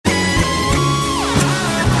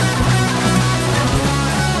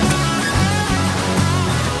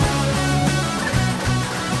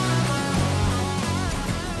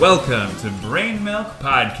Welcome to Brain Milk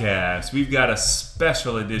Podcast. We've got a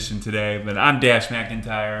special edition today, but I'm Dash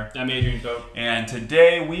McIntyre. I'm Adrian Pope. And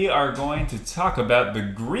today we are going to talk about the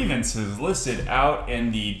grievances listed out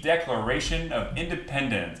in the Declaration of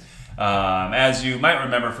Independence. As you might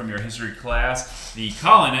remember from your history class, the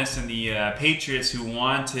colonists and the patriots who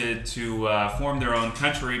wanted to form their own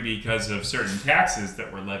country because of certain taxes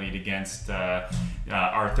that were levied against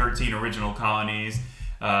our 13 original colonies,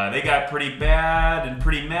 they got pretty bad and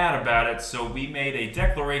pretty mad about it, so we made a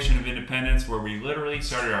Declaration of Independence where we literally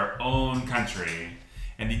started our own country.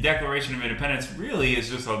 And the Declaration of Independence really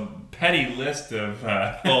is just a petty list of...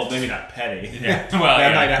 well, maybe not petty. Yeah, well,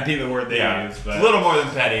 that might not be the word they use. But a little more than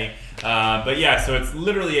petty. But yeah, so it's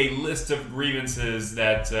literally a list of grievances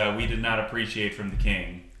that we did not appreciate from the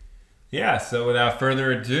king. Yeah, so without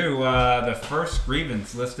further ado, the first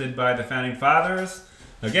grievance listed by the Founding Fathers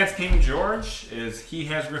against King George is he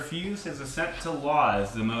has refused his assent to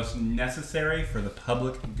laws the most necessary for the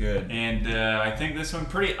public good. And I think this one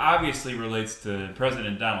pretty obviously relates to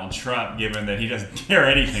President Donald Trump, given that he doesn't care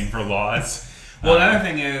anything for laws. Well, the other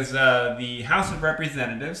thing is the House of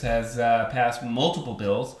Representatives has passed multiple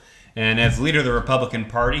bills, and as leader of the Republican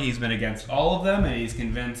Party, he's been against all of them, and he's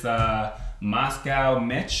convinced Moscow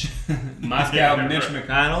Mitch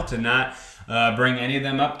McConnell to not bring any of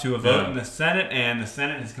them up to a vote in the Senate, and the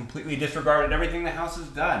Senate has completely disregarded everything the House has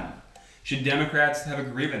done. Should Democrats have a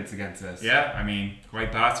grievance against this? Yeah, I mean,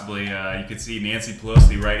 quite possibly. You could see Nancy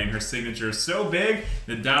Pelosi writing her signature so big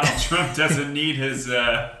that Donald Trump doesn't need his...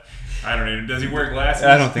 I don't know. Does he wear glasses?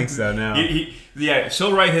 I don't think so, no. Yeah,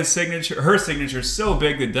 she'll write her signature so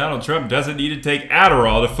big that Donald Trump doesn't need to take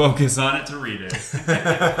Adderall to focus on it to read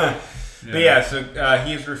it. But yeah, so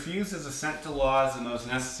he has refused his assent to laws the most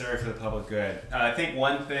necessary for the public good. I think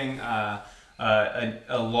one thing, a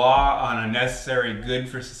law on a necessary good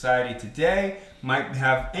for society today might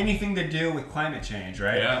have anything to do with climate change,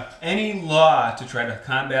 right? Yeah. Any law to try to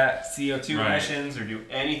combat CO2 emissions or do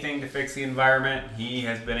anything to fix the environment, he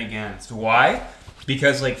has been against. Why?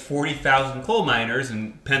 Because like 40,000 coal miners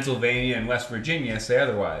in Pennsylvania and West Virginia say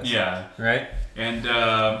otherwise. Yeah. Right? And,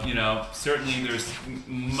 certainly there's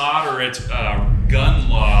moderate gun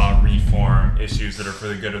law reform issues that are for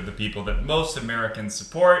the good of the people that most Americans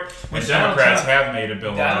support. And Democrats have made a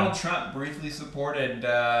bill on. Donald Trump briefly supported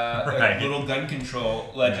a little gun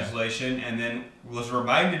control legislation and then was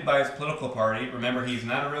reminded by his political party, remember he's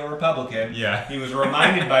not a real Republican, he was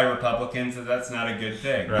reminded by Republicans that that's not a good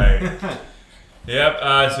thing. Right.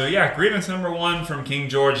 Yep. Grievance number one from King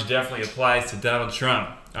George definitely applies to Donald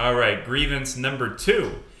Trump. All right, grievance number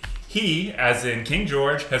two. He, as in King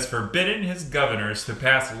George, has forbidden his governors to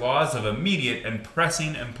pass laws of immediate and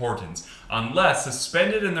pressing importance, unless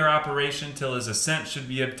suspended in their operation till his assent should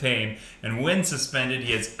be obtained, and when suspended,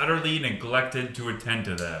 he has utterly neglected to attend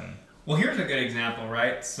to them. Well, here's a good example,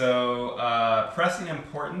 right? So, pressing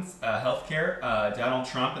importance, healthcare. Donald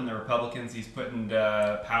Trump and the Republicans he's put in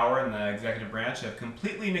power in the executive branch have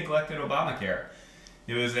completely neglected Obamacare.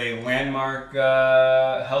 It was a landmark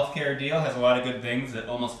healthcare deal, has a lot of good things that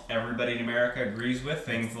almost everybody in America agrees with.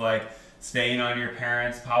 Things like staying on your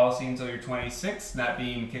parents' policy until you're 26, not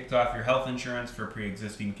being kicked off your health insurance for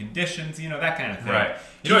pre-existing conditions, that kind of thing. Right.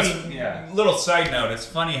 Little side note, it's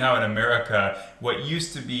funny how in America, what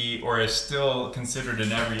used to be or is still considered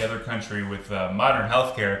in every other country with modern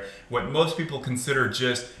healthcare, what most people consider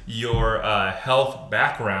just your health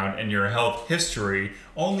background and your health history,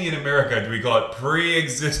 only in America do we call it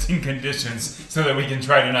pre-existing conditions so that we can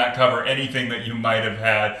try to not cover anything that you might have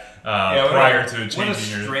had prior to changing your... What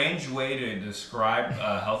a strange way to describe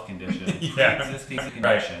a health condition. Pre-existing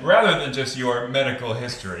condition. Right. Rather than just your medical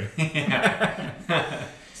history.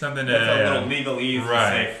 Something That's a little legalese to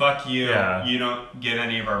say, fuck you, you don't get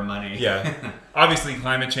any of our money. Yeah. Obviously,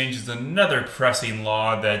 climate change is another pressing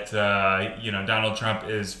law that, Donald Trump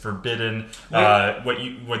is forbidden,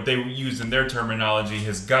 what they use in their terminology,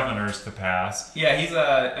 his governors to pass. Yeah,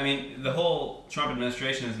 the whole Trump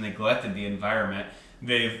administration has neglected the environment.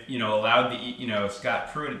 They've, allowed the,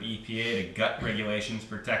 Scott Pruitt at the EPA to gut regulations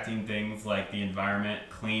protecting things like the environment,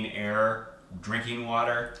 clean air, drinking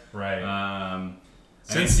water. Right.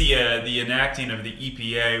 Since the enacting of the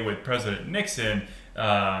EPA with President Nixon,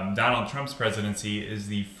 Donald Trump's presidency is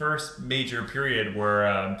the first major period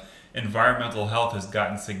where environmental health has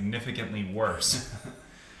gotten significantly worse.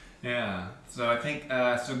 Yeah. So I think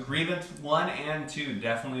grievance 1 and 2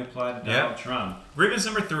 definitely apply to Donald Trump. Grievance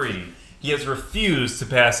number 3. He has refused to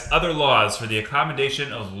pass other laws for the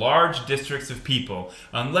accommodation of large districts of people,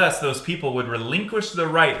 unless those people would relinquish the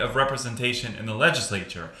right of representation in the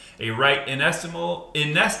legislature, a right inestimable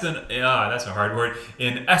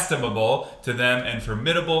to them and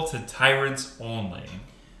formidable to tyrants only.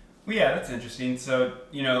 Well, yeah, that's interesting. So,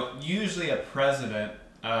 usually a president,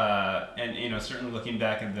 and certainly looking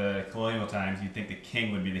back at the colonial times, you'd think the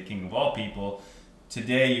king would be the king of all people.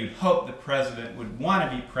 Today, you'd hope the president would want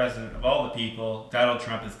to be president of all the people. Donald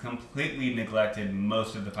Trump has completely neglected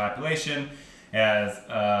most of the population as,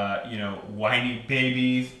 whiny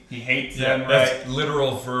babies. He hates them, that's right?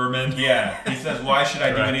 literal vermin. Yeah. He says, why should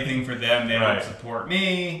I do Right. anything for them? They Right. don't support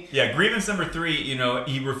me. Yeah, grievance number 3,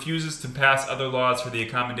 he refuses to pass other laws for the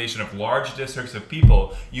accommodation of large districts of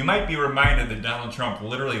people. You might be reminded that Donald Trump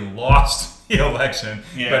literally lost the election,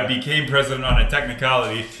 but became president on a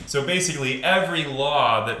technicality. So basically, every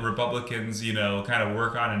law that Republicans, kind of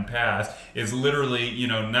work on and pass is literally,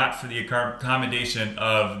 not for the accommodation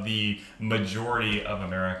of the majority of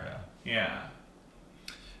America. Yeah.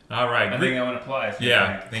 All right. I think that one applies.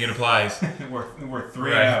 Yeah, I think it applies. We're 3-0.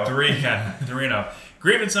 Right, 3-0.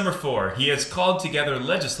 Grievance number 4. He has called together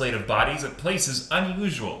legislative bodies at places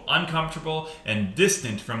unusual, uncomfortable, and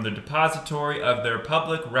distant from the depository of their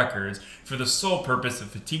public records for the sole purpose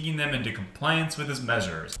of fatiguing them into compliance with his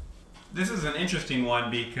measures. This is an interesting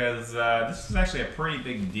one because this was actually a pretty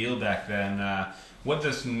big deal back then. What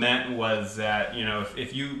this meant was that,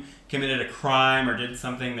 if you committed a crime or did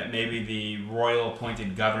something that maybe the royal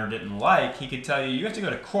appointed governor didn't like, he could tell you, you have to go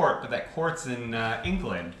to court, but that court's in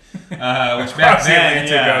England. Which back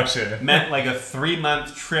then meant like a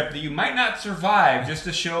 3-month trip that you might not survive just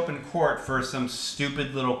to show up in court for some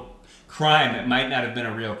stupid little crime that might not have been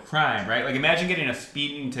a real crime, right? Like imagine getting a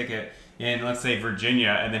speeding ticket in, let's say,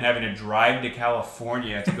 Virginia, and then having to drive to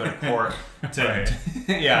California to go to court.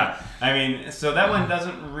 Yeah. I mean, so that one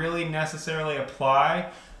doesn't really necessarily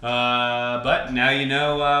apply. But now you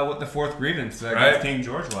know what the 4th grievance against King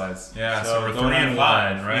George was. Yeah, so we're 3-1,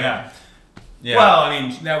 right? Yeah. Well, I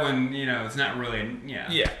mean, that one, it's not really,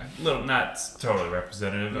 Yeah, not totally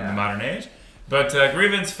representative of the modern age. But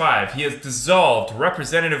grievance 5, he has dissolved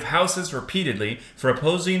representative houses repeatedly for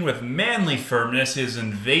opposing with manly firmness his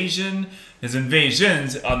invasions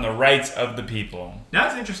on the rights of the people. Now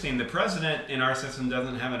it's interesting. The president in our system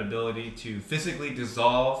doesn't have an ability to physically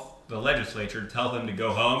dissolve the legislature, tell them to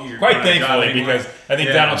go home. Quite thankfully, because I think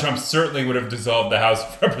Donald Trump certainly would have dissolved the House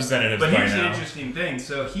of Representatives by now. But here's the interesting thing.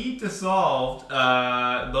 So he dissolved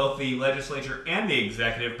both the legislature and the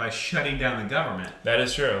executive by shutting down the government. That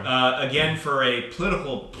is true. Again, for a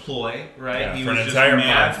political ploy, right? Yeah, he for was an just entire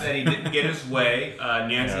mad month. that he didn't get his way.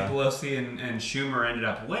 Nancy Pelosi and Schumer ended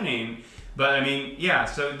up winning. But I mean,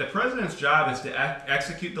 so the president's job is to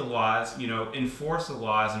execute the laws, enforce the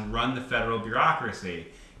laws, and run the federal bureaucracy.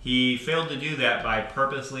 He failed to do that by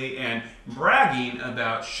purposely and bragging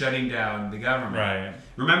about shutting down the government. Right.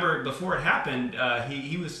 Remember, before it happened,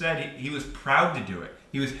 he was proud to do it.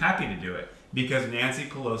 He was happy to do it because Nancy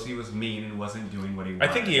Pelosi was mean and wasn't doing what he wanted.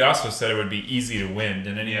 I think he also said it would be easy to win,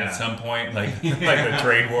 didn't he? At some point, like the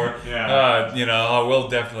trade war. We'll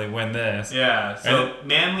definitely win this. Yeah. So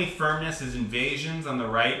manly firmness is invasions on the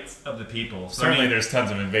rights of the people. So, certainly, there's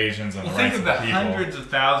tons of invasions on the rights of the people. Think of the hundreds of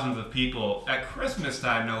thousands of people at Christmas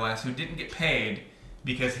time, no less, who didn't get paid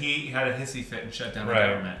because he had a hissy fit and shut down the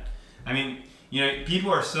government. I mean,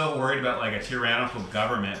 people are so worried about like a tyrannical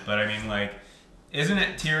government, but I mean, like, isn't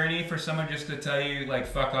it tyranny for someone just to tell you, like,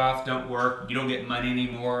 fuck off, don't work, you don't get money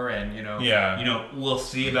anymore, and, we'll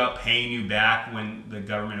see about paying you back when the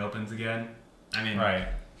government opens again? I mean,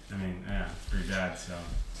 it's pretty bad, so.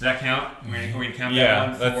 Does that count? Are we count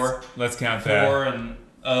that one? 4? Let's count that. 4 and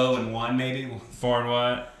 0 and 1, maybe? 4 and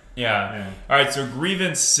 1? Yeah. All right, so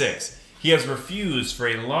grievance 6. He has refused for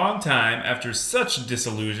a long time after such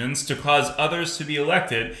disillusions to cause others to be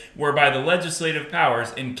elected, whereby the legislative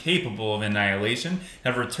powers, incapable of annihilation,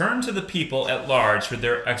 have returned to the people at large for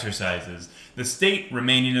their exercises, the state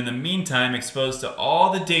remaining in the meantime exposed to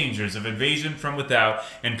all the dangers of invasion from without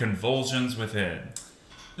and convulsions within.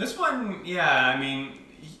 This one, I mean,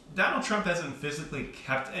 Donald Trump hasn't physically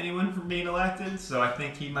kept anyone from being elected, so I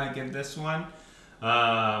think he might get this one. There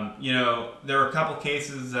are a couple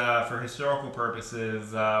cases for historical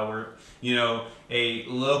purposes where, a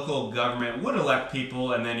local government would elect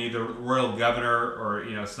people and then either royal governor or,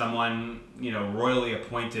 someone, royally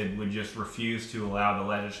appointed would just refuse to allow the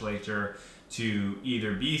legislature to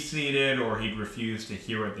either be seated or he'd refuse to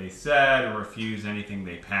hear what they said or refuse anything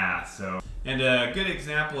they passed. And a good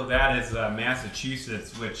example of that is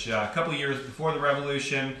Massachusetts, which a couple years before the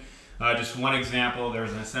Revolution, Just one example, there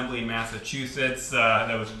was an assembly in Massachusetts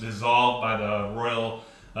that was dissolved by the royal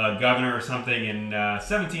governor or something in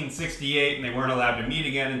 1768, and they weren't allowed to meet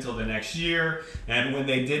again until the next year. And when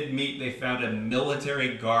they did meet, they found a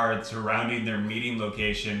military guard surrounding their meeting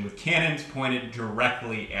location with cannons pointed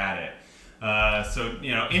directly at it. So,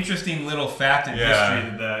 interesting little fact in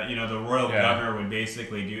history that the royal governor would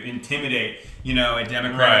basically intimidate, a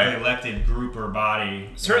democratically elected group or body.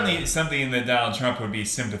 Certainly something that Donald Trump would be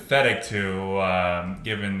sympathetic to,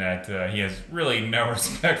 given that he has really no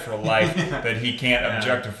respect for life, that he can't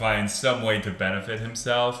objectify in some way to benefit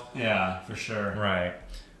himself. Yeah, for sure. Right.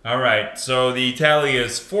 All right, so the tally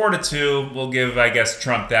is 4-2. We'll give, I guess,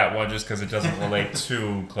 Trump that one just because it doesn't relate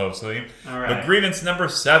too closely. All right. But grievance number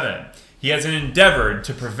 7. He has endeavored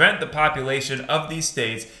to prevent the population of these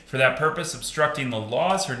states, for that purpose obstructing the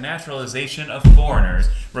laws for naturalization of foreigners,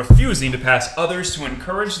 refusing to pass others to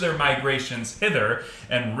encourage their migrations hither,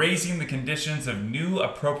 and raising the conditions of new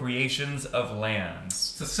appropriations of lands.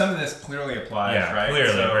 So some of this clearly applies, right?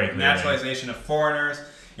 Clearly, so very clearly. Naturalization of foreigners.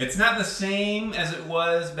 It's not the same as it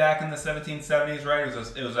was back in the 1770s, right?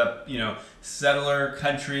 It was a settler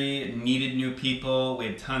country. It needed new people. We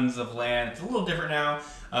had tons of land. It's a little different now.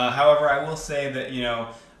 However, I will say that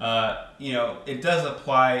it does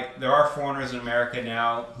apply. There are foreigners in America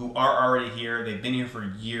now who are already here. They've been here for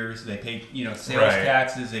years. They pay sales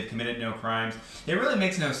taxes. They've committed no crimes. It really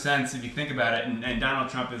makes no sense if you think about it. And Donald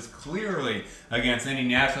Trump is clearly against any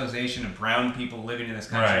naturalization of brown people living in this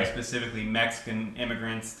country, specifically Mexican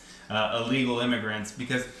immigrants, illegal immigrants.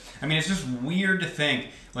 Because it's just weird to think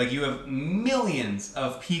you have millions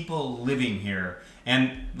of people living here,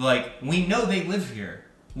 and we know they live here.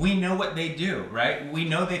 We know what they do, right? We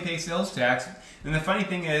know they pay sales tax. And the funny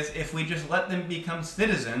thing is, if we just let them become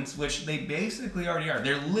citizens, which they basically already are,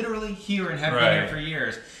 they're literally here and have been here for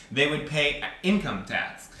years, they would pay income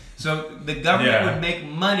tax. So the government would make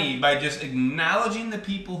money by just acknowledging the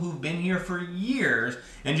people who've been here for years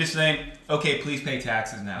and just saying, okay, please pay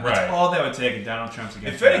taxes now. That's all that would take, and Donald Trump's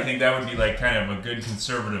against If anything, that would be kind of a good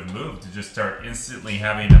conservative move to just start instantly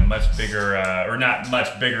having a much bigger, or not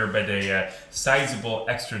much bigger, but a sizable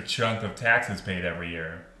extra chunk of taxes paid every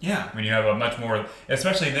year. Yeah. When you have a much more,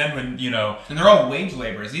 especially then when, And they're all wage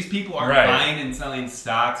laborers. These people aren't buying and selling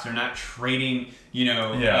stocks. They're not trading,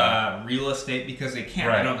 real estate because they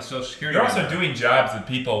can't. They don't have a Social Security They're number. also doing jobs that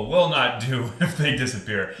people will not do if they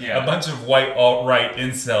disappear. Yeah. A bunch of white alt-right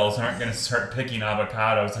incels aren't going to start picking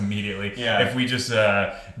avocados immediately if we just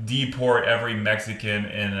deport every Mexican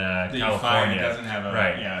in California. Doesn't have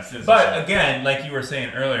a citizenship. But again, like you were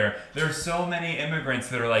saying earlier, there's so many immigrants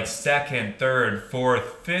that are second, third,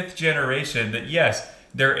 fourth, fifth generation that yes,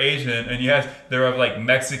 they're Asian and yes, they're of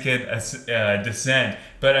Mexican descent.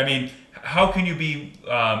 But how can you be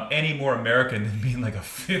any more American than being a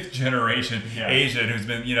fifth generation Asian who's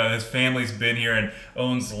been, his family's been here and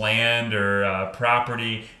owns land or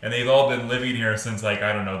property, and they've all been living here since the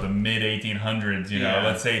mid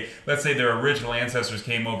 1800s. Let's say their original ancestors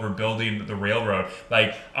came over building the railroad.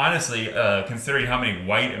 Honestly, considering how many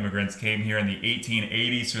white immigrants came here in the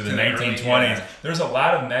 1880s through the 1920s, there's a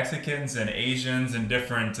lot of Mexicans and Asians and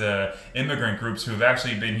different immigrant groups who've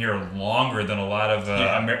actually been here longer than a lot of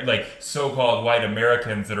so-called white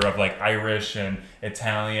Americans that are of Irish and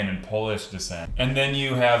Italian and Polish descent. And then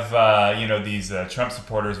you have these Trump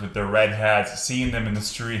supporters with their red hats, seeing them in the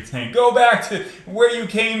street saying, "Go back to where you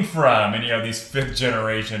came from." And these fifth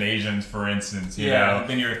generation Asians, for instance, have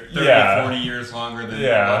been here 30, 40 years longer than a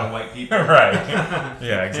lot of white people. Right.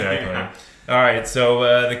 Yeah, exactly. All right,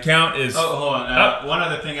 so the count is... Oh, hold on. One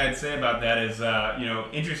other thing I'd say about that is,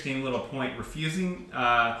 interesting little point, refusing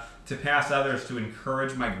to pass others to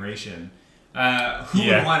encourage migration. Who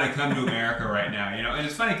would want to come to America right now? And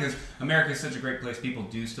it's funny because America is such a great place. People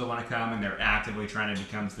do still want to come, and they're actively trying to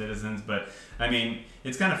become citizens. But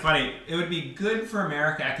it's kind of funny. It would be good for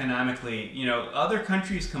America economically. Other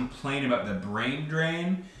countries complain about the brain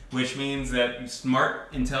drain, which means that smart,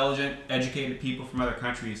 intelligent, educated people from other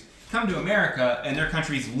countries come to America, and their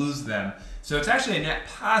countries lose them. So it's actually a net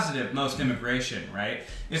positive, most immigration, right?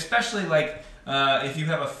 Especially if you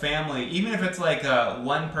have a family, even if it's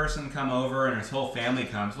one person come over and his whole family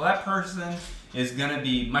comes, well, that person is going to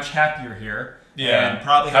be much happier here and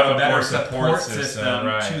probably have a better support system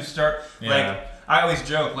to start. I always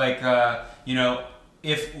joke,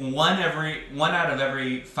 if one out of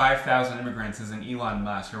every 5,000 immigrants is an Elon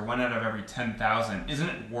Musk, or one out of every 10,000, isn't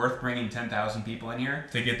it worth bringing 10,000 people in here?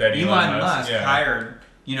 To get that Elon Musk hired,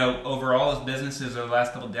 over all his businesses over the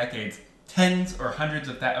last couple of decades, tens or hundreds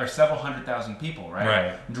of or several 100,000 people,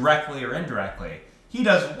 right? Directly or indirectly. he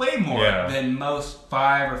does way more Yeah. than most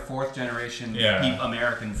 5th or 4th generation Yeah.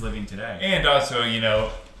 Americans living today. And also,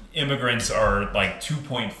 immigrants are like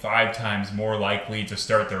 2.5 times more likely to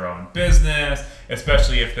start their own business,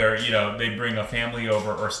 especially if they're, they bring a family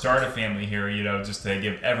over or start a family here, just to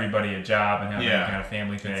give everybody a job and have that kind of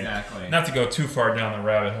family thing. Exactly. Not to go too far down the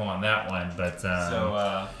rabbit hole on that one, but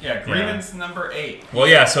grievance number 8. Well,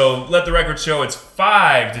 yeah. So let the record show it's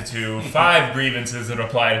 5-2, 5 grievances that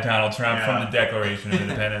apply to Donald Trump from the Declaration of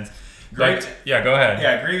Independence. But, go ahead.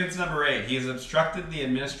 Yeah, grievance number 8. He has obstructed the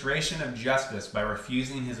administration of justice by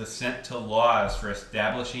refusing his assent to laws for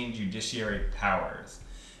establishing judiciary powers.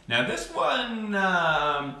 Now, this one,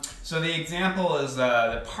 so the example is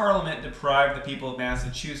the Parliament deprived the people of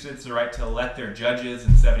Massachusetts the right to elect their judges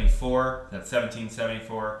in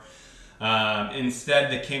 1774.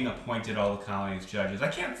 Instead, the king appointed all the colony's judges. I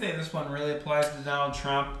can't say this one really applies to Donald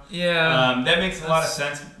Trump. Yeah. That makes a lot of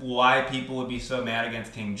sense why people would be so mad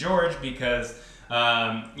against King George because,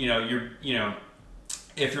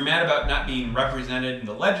 if you're mad about not being represented in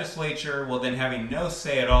the legislature, well, then having no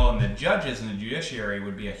say at all in the judges and the judiciary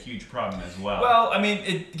would be a huge problem as well. Well, I mean,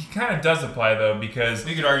 it kind of does apply, though, because...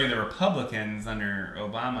 We could argue the Republicans under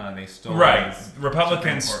Obama, they stole... Right.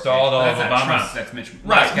 Republicans stalled all of Obama. Trump, that's Mitch.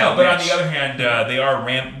 Right, no, but on the other hand, they are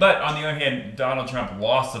But on the other hand, Donald Trump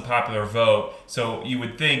lost the popular vote, so you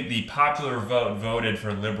would think the popular vote voted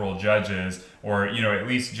for liberal judges, or, at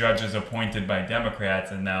least judges appointed by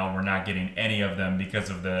Democrats, and now we're not getting any of them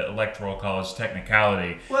because of the Electoral College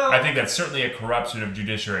technicality. Well, I think that's certainly a corruption of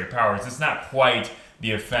judiciary powers. It's not quite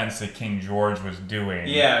the offense that King George was doing.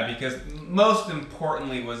 Yeah, because most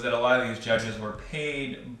importantly was that a lot of these judges were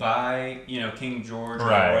paid by, King George or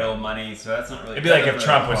royal money, so that's not really... It'd be like if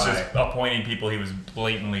Trump was just appointing people he was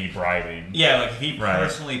blatantly bribing. Yeah, like he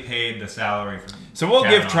personally paid the salary for... So we'll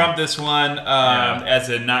give Trump this one as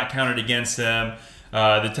a not counted against him.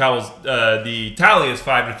 The tally is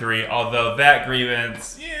 5-3, although that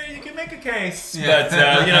grievance, you can make a case. Yeah.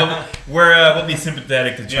 But, we'll be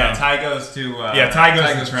sympathetic to Trump. Yeah, tie goes to... tie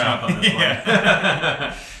goes to Trump on this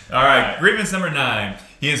one. All right, grievance number 9.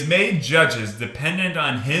 He has made judges dependent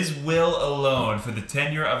on his will alone for the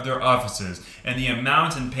tenure of their offices and the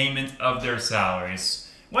amount and payment of their salaries.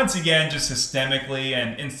 Once again, just systemically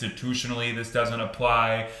and institutionally, this doesn't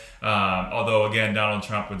apply. Although, again, Donald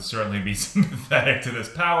Trump would certainly be sympathetic to this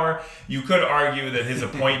power. You could argue that his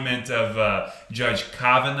appointment of Judge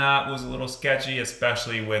Kavanaugh was a little sketchy,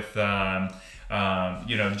 especially with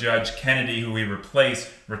Judge Kennedy, who he replaced,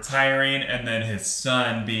 retiring, and then his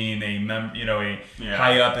son being a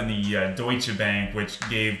high up in the Deutsche Bank, which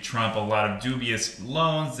gave Trump a lot of dubious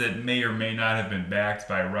loans that may or may not have been backed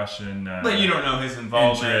by Russian. But you don't know his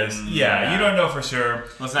involvement. You don't know for sure.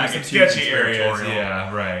 Let's not get too sketchy areas.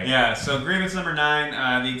 Yeah, right. Yeah. So grievance number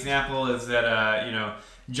 9. The example is that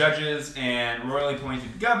judges and royally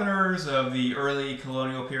appointed governors of the early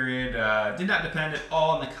colonial period did not depend at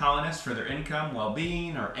all on the colonists for their income,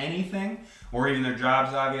 well-being, or anything, or even their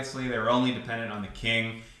jobs, obviously. They were only dependent on the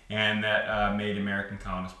king, and that made American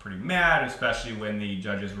colonists pretty mad, especially when the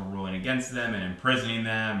judges were ruling against them and imprisoning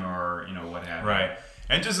them or, what have you. Right.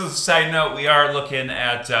 And just as a side note, we are looking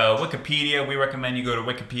at Wikipedia. We recommend you go to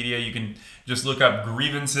Wikipedia. You can just look up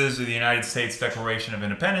grievances of the United States Declaration of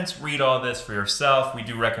Independence. Read all this for yourself. We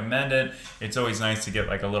do recommend it. It's always nice to get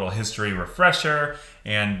like a little history refresher.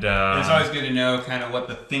 And it's always good to know kind of what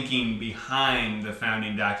the thinking behind the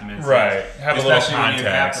founding documents right. is. Have especially a little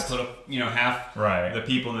context. When you have to put half right. the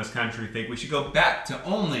people in this country think we should go back to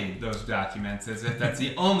only those documents as if that's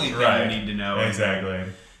the only thing right. you need to know.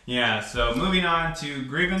 Exactly. Yeah, so moving on to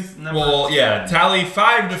grievance number 10. Tally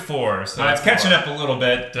 5-4, so it's catching up a little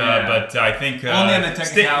bit, but I think... only on the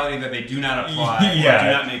technicality that they do not apply or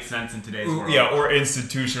do not make sense in today's world. Yeah, or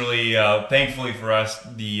institutionally, thankfully for us,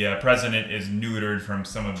 the president is neutered from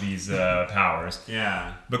some of these powers.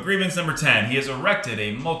 Yeah. But grievance number 10, he has erected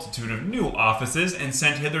a multitude of new offices and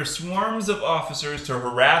sent hither swarms of officers to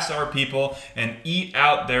harass our people and eat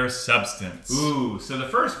out their substance. Ooh, so the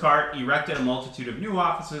first part, erected a multitude of new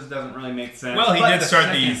offices, doesn't really make sense. Well, he did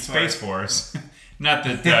start the Space Force. Not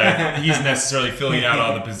that he's necessarily filling out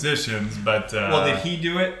all the positions, but... well, did he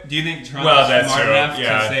do it? Do you think Trump was smart enough to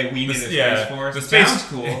say we need a Space Force? It sounds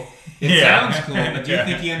cool. It sounds cool, but do you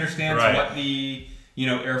think he understands what the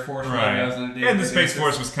Air Force does on a day-to-day And the Space basis?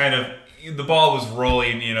 Force was kind of... The ball was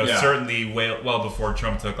rolling, certainly well before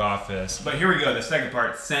Trump took office. But here we go, the second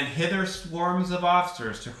part. Sent hither swarms of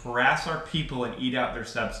officers to harass our people and eat out their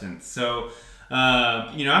substance. So...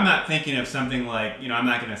 I'm not thinking of something like, I'm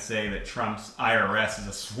not going to say that Trump's IRS is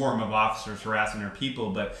a swarm of officers harassing their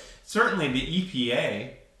people, but certainly the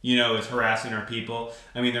EPA is harassing our people.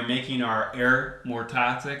 I mean, they're making our air more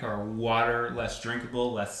toxic, our water less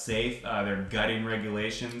drinkable, less safe. They're gutting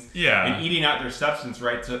regulations, and eating out their substance,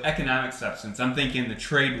 right? So economic substance. I'm thinking the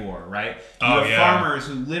trade war, right? You have farmers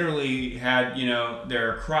who literally had,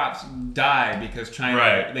 their crops die because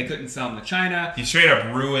China, they couldn't sell them to China. He straight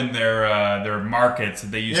up ruined their markets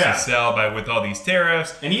that they used to sell with all these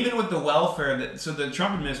tariffs. And even with the welfare, so the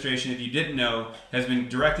Trump administration, if you didn't know, has been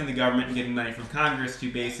directing the government and getting money from Congress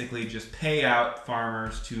to basically just pay out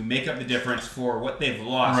farmers to make up the difference for what they've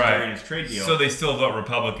lost during his trade deal. So they still vote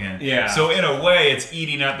Republican. Yeah. So in a way, it's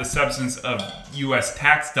eating out the substance of U.S.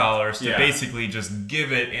 tax dollars to basically just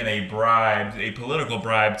give it in a bribe, a political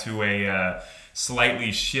bribe to a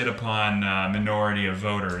slightly shit upon minority of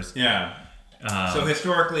voters. Yeah. So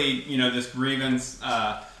historically, this grievance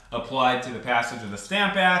applied to the passage of the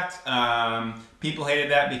Stamp Act. People hated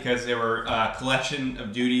that because there were collection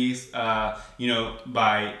of duties,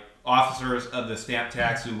 by officers of the stamp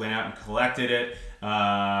tax who went out and collected it.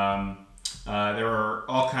 There were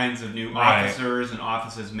all kinds of new officers and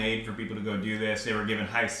offices made for people to go do this. They were given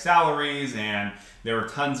high salaries, and there were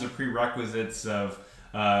tons of prerequisites of,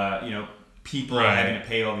 people having to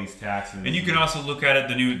pay all these taxes. And you can also look at it,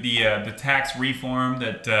 the tax reform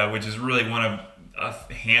that which is really one of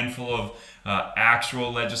a handful of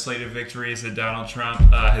actual legislative victories that Donald Trump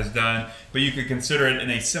has done, but you could consider it in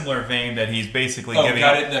a similar vein that he's basically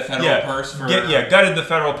gutted the federal purse for gutted the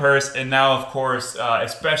federal purse, and now of course,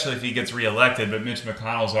 especially if he gets reelected, but Mitch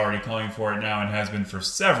McConnell's already calling for it now and has been for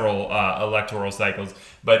several electoral cycles.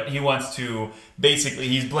 But he wants to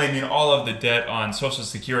he's blaming all of the debt on Social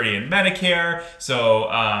Security and Medicare. So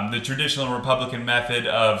the traditional Republican method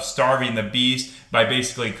of starving the beast by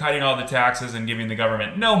basically cutting all the taxes and giving the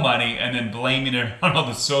government no money, and then blaming it on all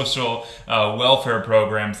the social welfare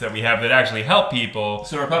programs that we have that actually help people.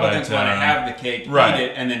 So Republicans want to have the cake, eat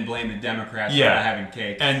it, and then blame the Democrats for not having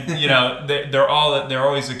cake. And they're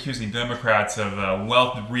always accusing Democrats of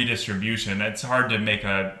wealth redistribution. It's hard to make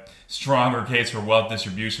a stronger case for wealth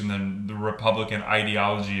distribution than the Republican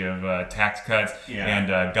ideology of tax cuts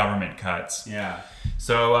and government cuts. Yeah.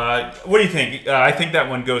 So, what do you think? I think that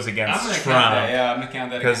one goes against Trump. I'm going to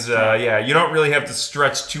count that against Trump. Because, you don't really have to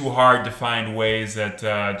stretch too hard to find ways that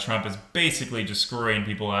Trump is basically just screwing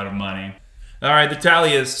people out of money. All right, the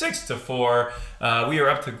tally is 6-4. We are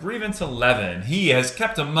up to grievance 11. He has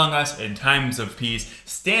kept among us in times of peace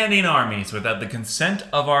standing armies without the consent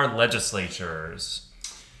of our legislatures.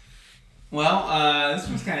 Well, this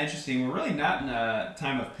one's kind of interesting. We're really not in a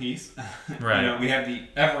time of peace. Right. We have the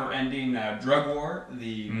ever-ending drug war,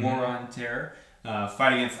 the war on terror,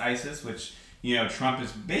 fight against ISIS, which, Trump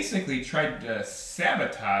has basically tried to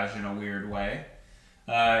sabotage in a weird way.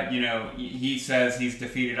 He says he's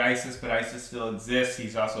defeated ISIS, but ISIS still exists.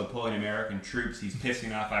 He's also pulling American troops. He's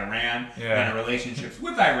pissing off Iran and our relationships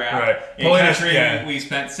with Iraq. A country we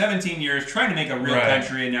spent 17 years trying to make a real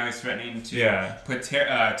country, and now he's threatening to put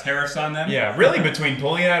tariffs on them. Yeah, really between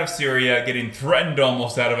pulling out of Syria, getting threatened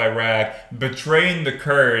almost out of Iraq, betraying the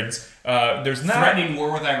Kurds, there's not threatening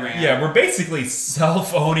war with Iran. Yeah, we're basically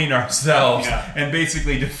self-owning ourselves and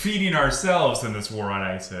basically defeating ourselves in this war on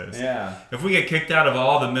ISIS. Yeah. If we get kicked out of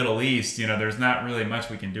all the Middle East, there's not really much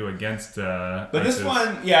we can do against But ISIS. This one,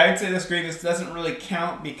 I'd say this grievance doesn't really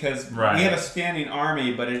count because we have a standing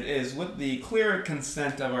army, but it is with the clear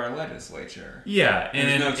consent of our legislature. Yeah,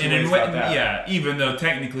 and even though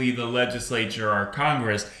technically the legislature, our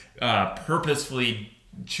Congress, purposefully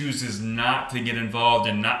chooses not to get involved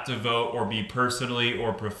and not to vote or be personally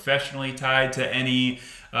or professionally tied to any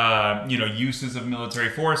uses of military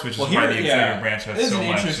force, which is why the executive branch has so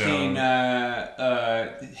much. This is an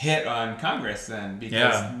interesting hit on Congress then,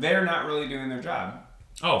 because they're not really doing their job.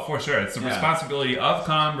 Oh, for sure. It's the responsibility of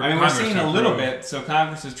Congress. I mean, we're seeing a little bit. So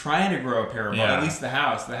Congress is trying to grow a pair, at least the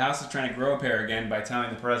House. The House is trying to grow a pair again by telling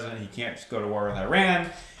the president he can't just go to war with Iran.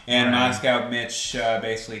 And Moscow Mitch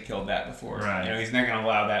basically killed that before. Right. He's not going to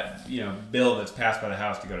allow that bill that's passed by the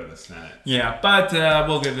House to go to the Senate. Yeah, but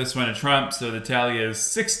we'll give this one to Trump. So the tally is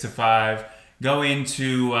 6-5. Going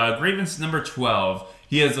to grievance number 12.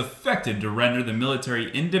 He has affected to render the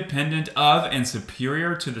military independent of and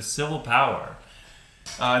superior to the civil power.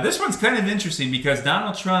 This one's kind of interesting because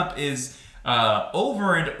Donald Trump is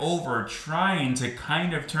over and over trying to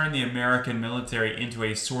kind of turn the American military into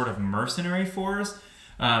a sort of mercenary force.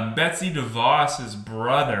 Betsy DeVos's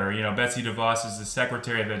brother, Betsy DeVos is the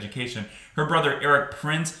Secretary of Education. Her brother, Eric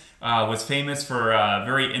Prince, was famous for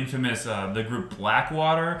very infamous, the group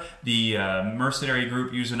Blackwater, the mercenary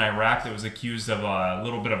group used in Iraq that was accused of a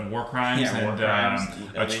little bit of war crimes and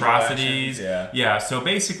atrocities. So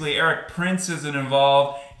basically, Eric Prince isn't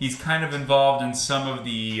involved. He's kind of involved in some of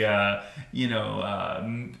the,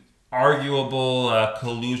 arguable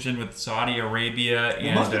collusion with Saudi Arabia.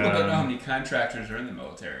 Well, most people don't know how many contractors are in the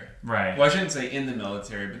military. Right. Well, I shouldn't say in the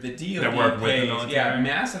military, but the DoD that work with the pays, military? yeah, a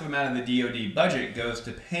massive amount of the DoD budget goes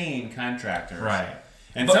to paying contractors. Right.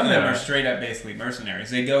 And But, some of them yeah. are straight up basically mercenaries.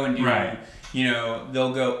 They go and do, Right.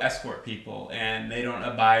 they'll go escort people, and they don't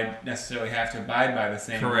necessarily have to abide by the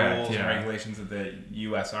same Correct, rules yeah. and regulations that the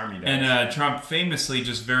U.S. Army does. And Trump famously,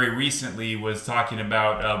 just very recently, was talking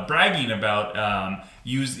about, bragging about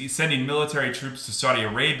sending military troops to Saudi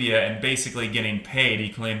Arabia and basically getting paid. He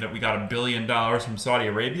claimed that we got $1 billion from Saudi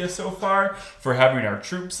Arabia so far for having our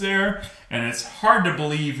troops there. And it's hard to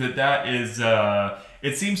believe that is...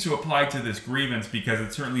 it seems to apply to this grievance because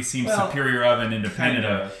it certainly seems superior of and independent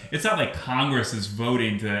kind of. It's not like Congress is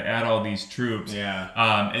voting to add all these troops. Yeah.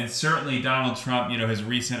 And certainly Donald Trump, his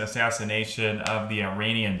recent assassination of the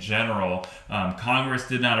Iranian general, Congress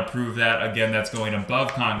did not approve that. Again, that's going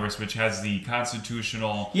above Congress, which has the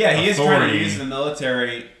constitutional Yeah, he is trying authority. to use the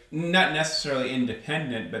military, not necessarily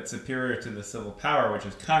independent, but superior to the civil power, which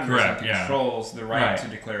is Congress, Correct, and yeah. controls the right Right. to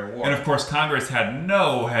declare war. And of course, Congress had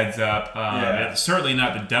no heads up. Certainly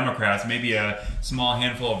not the Democrats, maybe a small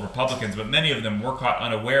handful of Republicans, but many of them were caught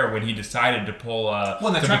unaware when he decided to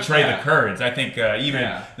betray the Kurds. I think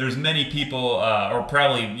there's many people, or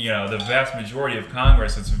probably the vast majority of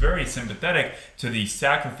Congress, that's very sympathetic to the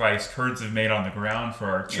sacrifice Kurds have made on the ground for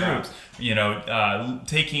our troops.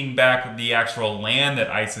 Taking back the actual land that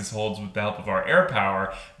ISIS holds with the help of our air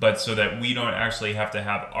power, but so that we don't actually have to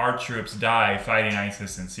have our troops die fighting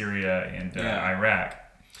ISIS in Syria and Iraq.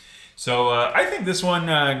 So I think this one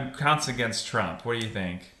counts against Trump. What do you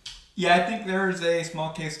think? Yeah, I think there's a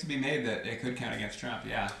small case to be made that it could count against Trump,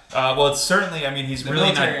 yeah. Well, it's certainly, he's The really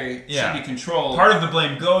military not... should be controlled. Part of the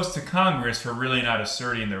blame goes to Congress for really not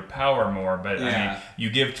asserting their power more, but you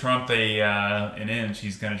give Trump an inch,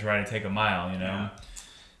 he's going to try to take a mile, Yeah.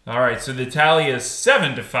 All right, so the tally is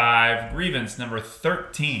 7-5, grievance number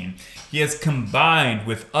 13. He has combined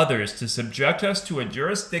with others to subject us to a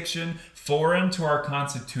jurisdiction foreign to our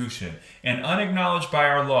Constitution and unacknowledged by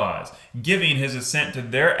our laws, giving his assent to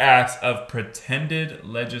their acts of pretended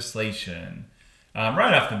legislation.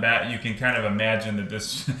 Right off the bat, you can kind of imagine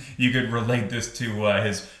that you could relate this to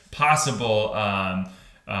his possible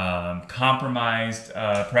compromised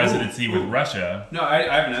presidency with Russia. No, I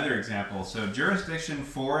have another example. So, jurisdiction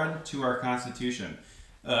foreign to our Constitution,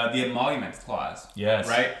 the Emoluments Clause. Yes.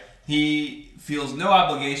 Right? He feels no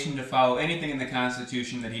obligation to follow anything in the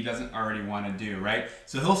Constitution that he doesn't already want to do, right?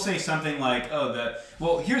 So he'll say something like,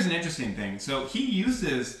 here's an interesting thing. So he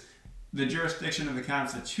uses the jurisdiction of the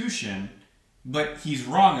Constitution, but he's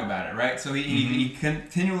wrong about it, right? So he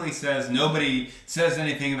continually says, nobody says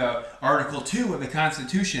anything about Article 2 of the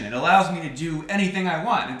Constitution. It allows me to do anything I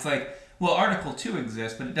want. It's like, well, Article 2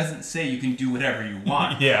 exists, but it doesn't say you can do whatever you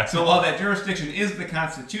want. Yeah. So while that jurisdiction is the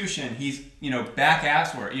Constitution, he's,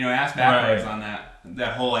 ass backwards on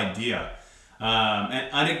that whole idea. And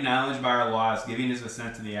unacknowledged by our laws, giving his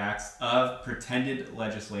assent to the acts of pretended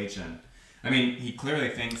legislation. He clearly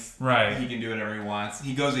thinks he can do whatever he wants.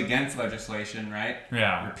 He goes against legislation, right?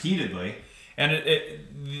 Yeah. Repeatedly. And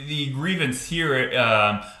the grievance here,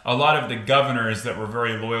 a lot of the governors that were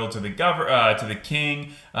very loyal to the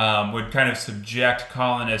king would kind of subject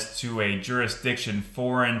colonists to a jurisdiction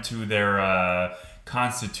foreign to their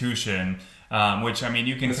constitution. Which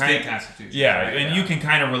you can state constitution. You can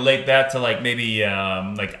kind of relate that to maybe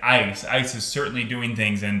ICE. ICE is certainly doing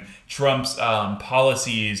things, and Trump's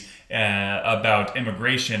policies about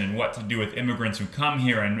immigration and what to do with immigrants who come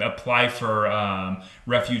here and apply for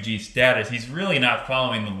refugee status. He's really not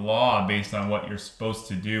following the law based on what you're supposed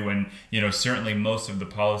to do. And certainly most of the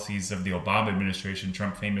policies of the Obama administration,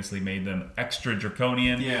 Trump famously made them extra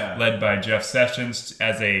draconian, led by Jeff Sessions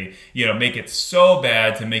as make it so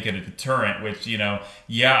bad to make it a deterrent. Which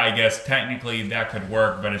I guess technically that could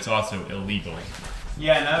work, but it's also illegal.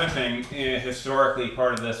 Yeah, another thing, historically,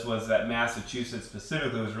 part of this was that Massachusetts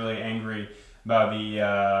specifically was really angry about the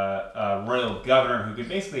royal governor who could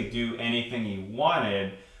basically do anything he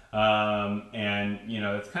wanted.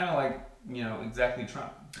 It's kind of like, exactly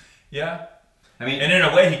Trump. Yeah. And in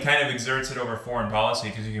a way, he kind of exerts it over foreign policy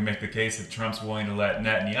because you can make the case that Trump's willing to let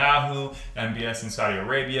Netanyahu, MBS in Saudi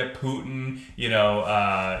Arabia, Putin,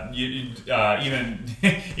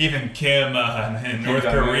 even Kim in North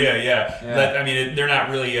Korea, they're not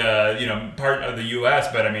really part of the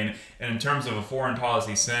U.S., but in terms of a foreign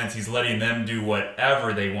policy sense, he's letting them do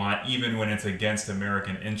whatever they want, even when it's against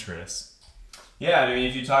American interests. Yeah,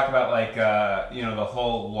 if you talk about the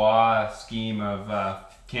whole law scheme of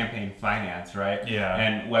campaign finance, right? Yeah.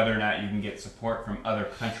 And whether or not you can get support from other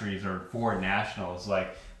countries or foreign nationals,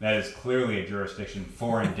 like that is clearly a jurisdiction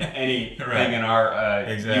foreign to anything Right. in our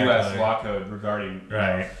Exactly. U.S. law code regarding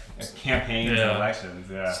Right. campaigns and elections.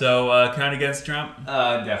 Yeah. So count against Trump?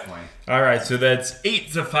 Definitely. All right, so that's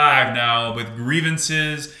 8-5 now with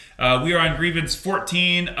grievances. We are on grievance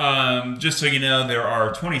 14. Just so you know, there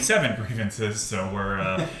are 27 grievances, so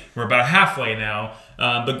we're about halfway now.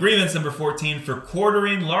 But grievance number 14 for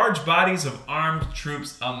quartering large bodies of armed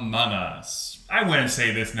troops among us. I wouldn't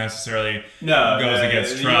say this necessarily goes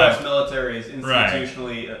against the Trump. U.S. military is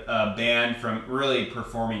institutionally banned from really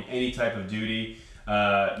performing any type of duty.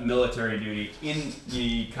 Military duty in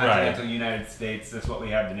the continental United States. That's what we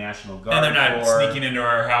have the National Guard and they're not for. sneaking into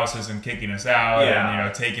our houses and kicking us out, Yeah.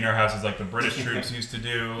 and taking our houses like the British troops used to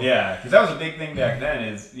do. Yeah, because that was a big thing back then.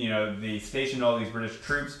 Is they stationed all these British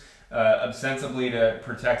troops ostensibly to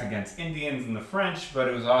protect against Indians and the French, but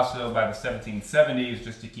it was also by the 1770s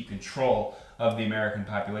just to keep control of the American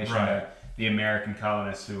population. Right. The American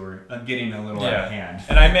colonists who were getting a little out of hand.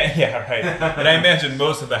 And I imagine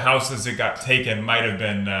most of the houses that got taken might have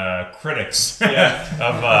been critics of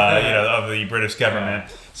the British government.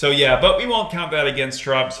 Yeah. So but we won't count that against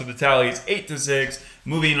Trump. So the tally is 8-6.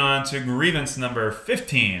 Moving on to grievance number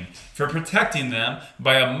 15 for protecting them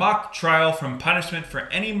by a mock trial from punishment for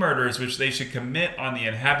any murders which they should commit on the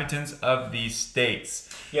inhabitants of these states.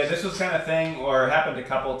 Yeah, this was kind of thing, or happened a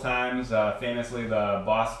couple times. Famously, the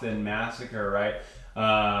Boston Massacre, right?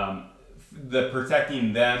 The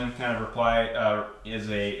protecting them kind of reply is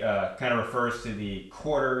kind of refers to the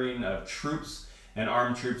quartering of troops and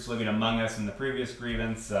armed troops living among us in the previous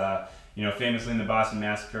grievance. Famously in the Boston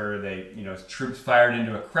Massacre, troops fired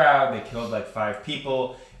into a crowd. They killed like 5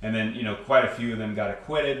 people, and then quite a few of them got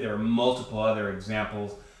acquitted. There were multiple other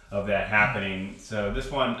examples of that happening. So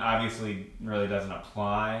this one obviously really doesn't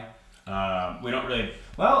apply. We don't really.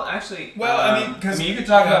 Well, actually. Because you could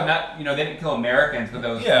talk about not. They didn't kill Americans, but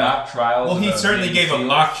those mock trials. Well, he of certainly Navy gave a SEALs.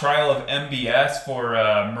 mock trial of MBS for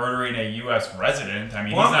murdering a U.S. resident. I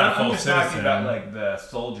mean, Well, he's not a I'm full just citizen. talking about like the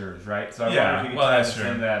soldiers, right? So I Yeah, wonder if you could well, tie that's this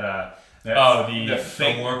true. in that. the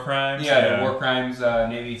fake war crimes. Yeah, the war crimes.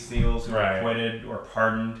 Navy SEALs who were Right. acquitted or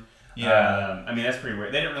pardoned. Yeah. That's pretty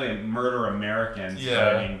weird. They didn't really murder Americans. Yeah.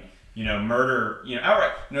 But, I mean, murder.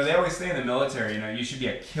 Outright. They always say in the military, you should be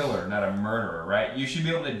a killer, not a murderer, right? You should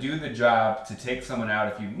be able to do the job to take someone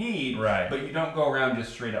out if you need. Right. But you don't go around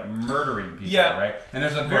just straight up murdering people, Yeah. right? And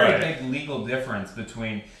there's a very Right. big legal difference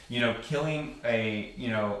between killing a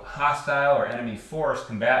hostile or enemy force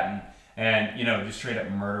combatant and just straight up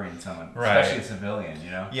murdering someone, Right. especially a civilian.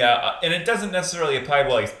 Yeah, and it doesn't necessarily apply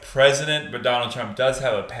while he's president, but Donald Trump does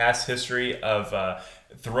have a past history of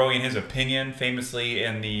throwing his opinion, famously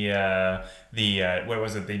in the what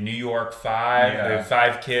was it, the New York Five, Yeah. the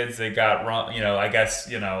 5 kids that got wrong. I guess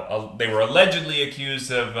they were allegedly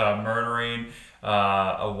accused of murdering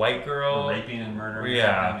a white girl, Raping and murdering.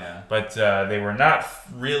 Yeah, something, yeah. but they were not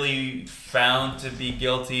really found to be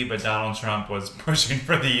guilty. But Donald Trump was pushing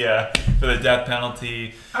for the death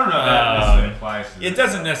penalty. I don't know if that necessarily applies to It this.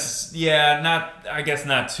 doesn't necessarily, I guess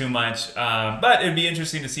not too much. But it'd be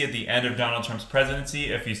interesting to see at the end of Donald Trump's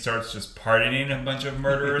presidency if he starts just pardoning a bunch of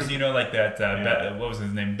murderers, like that, what was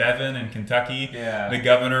his name, Bevin in Kentucky? Yeah. The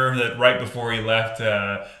governor that right before he left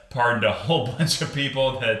pardoned a whole bunch of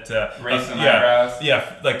people that... Raised some eyebrows. Yeah,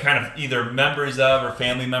 like kind of either members of or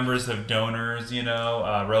family members of donors,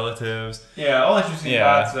 relatives. Yeah, all interesting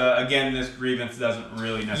Yeah. thoughts. Again, this grievance doesn't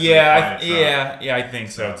really necessarily apply to Trump. I think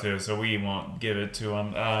so too. So we won't give it to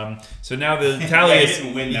him. So now the tally He is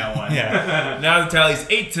didn't win that one. yeah. Now the tally is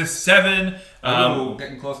 8-7. Ooh,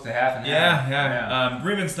 getting close to half and half. Yeah.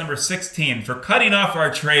 Grievance number 16 for cutting off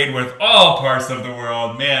our trade with all parts of the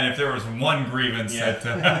world. Man, if there was one grievance that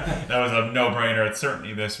was a no-brainer, it's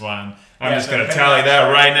certainly this one. I'm just going to tally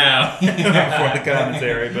that right now before the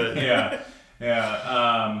commentary. But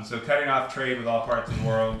So cutting off trade with all parts of the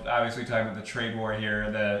world. Obviously, talking about the trade war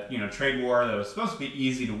here. The trade war that was supposed to be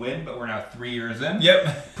easy to win, but we're now 3 years in.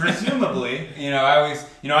 Yep. Presumably, I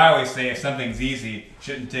always say if something's easy, it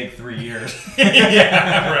shouldn't take 3 years.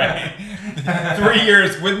 Yeah, right. 3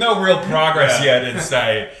 years with no real progress yet in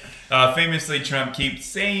sight. Famously, Trump keeps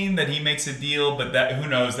saying that he makes a deal, but that who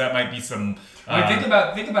knows? That might be some. Think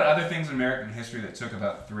about other things in American history that took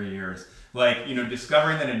about 3 years. Like,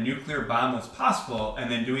 discovering that a nuclear bomb was possible and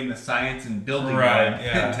then doing the science and building them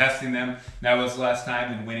and testing them. That was less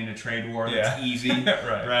time than winning a trade war that's easy.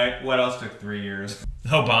 Right? What else took 3 years?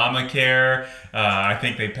 Obamacare. I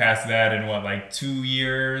think they passed that in 2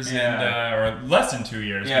 years or less than 2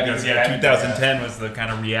 years because 2010 was the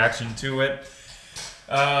kind of reaction to it.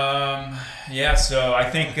 Yeah, so I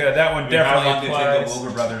think that one How definitely long did it take the applies.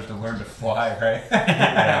 Wilbur brothers to learn to fly, right?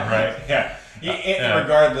 Yeah, right. Yeah.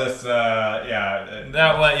 Regardless, yeah.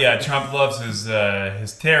 That one, yeah. Trump loves his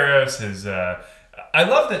tariffs. I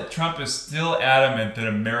love that Trump is still adamant that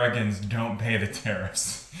Americans don't pay the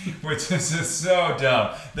tariffs, which is just so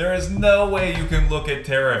dumb. There is no way you can look at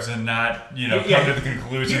tariffs and not, come to the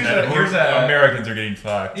conclusion that Americans are getting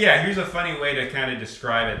fucked. Yeah, here's a funny way to kind of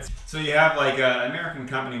describe it. So you have like an American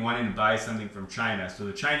company wanting to buy something from China. So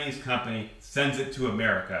the Chinese company sends it to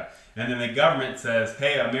America. And then the government says,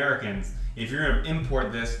 hey, Americans, if you're going to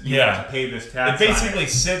import this, you have to pay this tax. It basically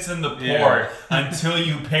sits in the port until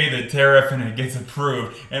you pay the tariff and it gets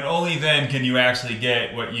approved. And only then can you actually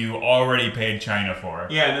get what you already paid China for.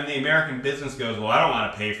 Yeah, and then the American business goes, well, I don't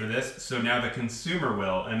want to pay for this. So now the consumer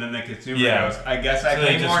will. And then the consumer goes, I guess I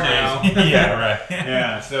pay more now. Yeah, right.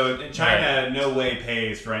 Yeah, so China no way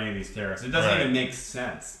pays for any of these tariffs. It doesn't even make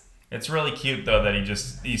sense. It's really cute, though, that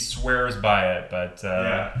he swears by it. But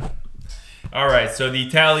all right, so the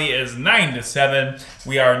tally is 9-7.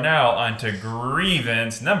 We are now on to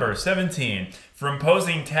grievance number 17 for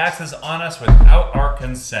imposing taxes on us without our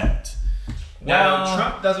consent. Now,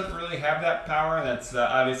 Trump doesn't really have that power. That's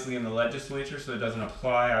obviously in the legislature, so it doesn't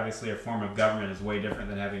apply. Obviously, a form of government is way different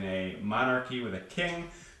than having a monarchy with a king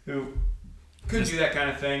who could do that kind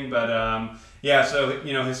of thing. But so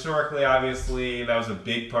historically, obviously, that was a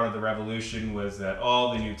big part of the revolution was that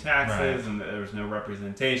all the new taxes and there was no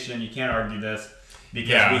representation. You can't argue this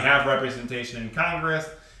because we have representation in Congress.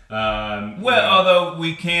 Although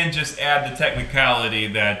we can just add the technicality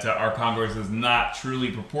that our Congress is not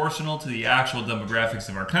truly proportional to the actual demographics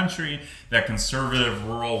of our country, that conservative,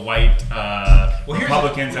 rural, white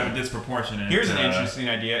Republicans have a disproportionate... Here's an interesting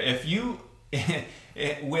idea. If you...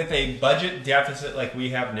 With a budget deficit like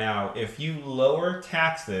we have now, if you lower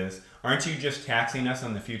taxes, aren't you just taxing us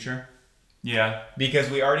on the future? Yeah. Because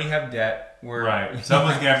we already have debt. Someone's going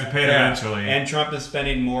to have to pay it eventually. And Trump is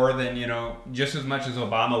spending more than, just as much as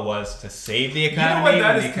Obama was to save the economy. You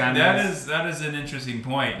know what? That is an interesting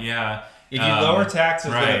point, yeah. If you lower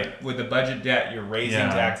taxes with the budget debt, you're raising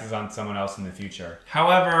taxes on someone else in the future.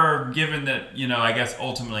 However, given that, I guess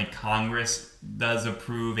ultimately Congress does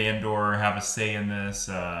approve and or have a say in this.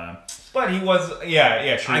 But he was,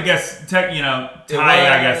 true. I guess,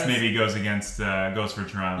 maybe goes for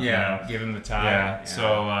Trump. Yeah, give him the tie. Yeah.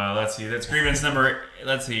 So let's see. That's grievance number,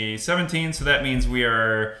 17. So that means we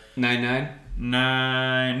are 9-9.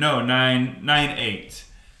 9-8.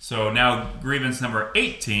 So now grievance number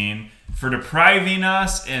 18 for depriving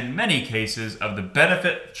us in many cases of the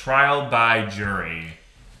benefit trial by jury.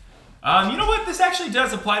 You know what? This actually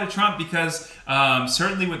does apply to Trump because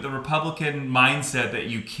certainly with the Republican mindset that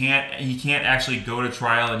he can't actually go to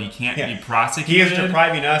trial and he can't be prosecuted. He is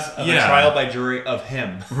depriving us of a trial by jury of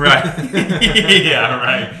him. Right. Yeah,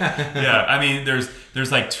 right. Yeah, I mean,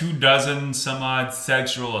 there's like 24 some odd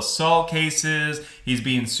sexual assault cases. He's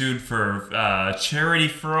being sued for charity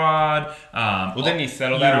fraud. Didn't he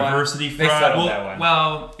settle that one? University fraud. They settled that one.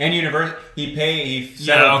 Well, and he settled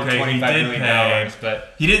for $25 million,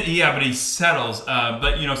 but he didn't. Yeah, but he settles.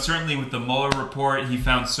 But certainly with the Mueller report, he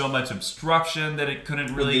found so much obstruction that it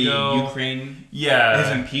couldn't really go. Ukraine. Yeah.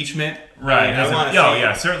 His impeachment. Right.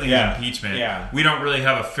 Certainly the impeachment. Yeah. We don't really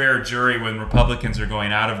have a fair jury when Republicans are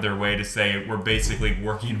going out of their way to say we're basically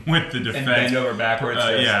working with the defense. And bend over backwards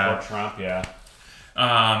to support Trump, you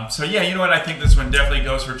know what? I think this one definitely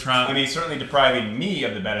goes for Trump. I mean, he's certainly depriving me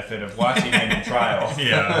of the benefit of watching him in trial.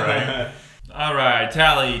 Yeah, right. All right,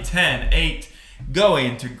 tally 10-8.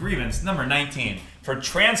 Going to grievance number 19 for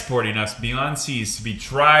transporting us beyond seas to be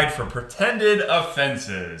tried for pretended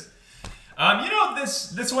offenses.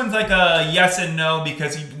 This one's like a yes and no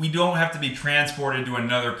because we don't have to be transported to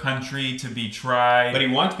another country to be tried. But he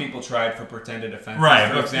wants people tried for pretended offenses.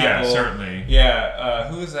 Right, for example. Yeah, certainly. Yeah,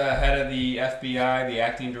 who's the head of the FBI, the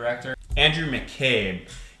acting director? Andrew McCabe.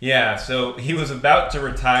 Yeah, so he was about to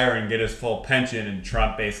retire and get his full pension, and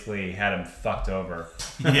Trump basically had him fucked over.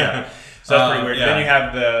 Yeah. So that's pretty weird. Yeah. Then you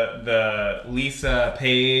have the Lisa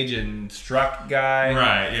Page and Strzok guy.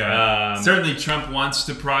 Right, yeah. Certainly Trump wants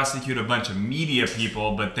to prosecute a bunch of media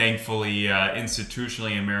people, but thankfully,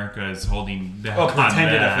 institutionally, America is holding back on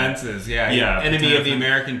pretended that. offenses. Yeah. Enemy of the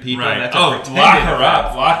American people. Right. That's lock her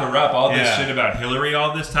up. Lock her up. All this shit about Hillary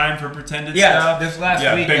all this time for pretended stuff. This last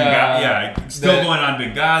week. Still going on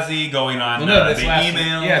Benghazi, going on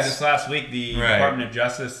emails. This last week, the Department of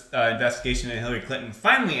Justice investigation into Hillary Clinton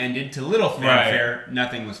finally ended to little fanfare.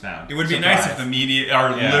 Nothing was found. It would be nice if the media,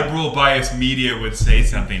 our liberal biased media, would say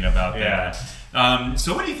something about that.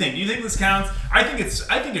 So what do you think? Do you think this counts? I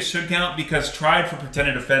think it should count because tried for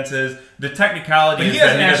pretended offenses. The technicality is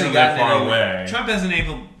that he doesn't live far away. Trump hasn't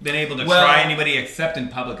been able to try anybody except in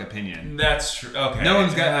public opinion. That's true. Okay. No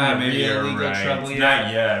one's gotten maybe legal trouble yet.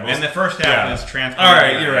 Not yet. And the first half is transport. All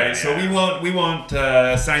right, you're right. So we won't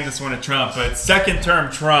assign this one to Trump, but second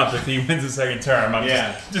term Trump if he wins the second term. I'm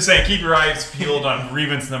just saying, keep your eyes peeled on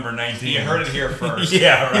grievance number 19. You heard it here first.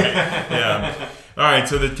 Yeah, right. Yeah. All right,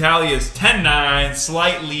 so the tally is 10-9,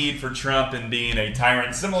 slight lead for Trump in being a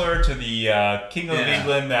tyrant, similar to the King of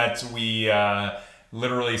England that we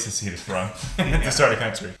literally seceded from to start a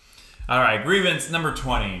country. All right, grievance number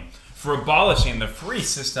 20. For abolishing the free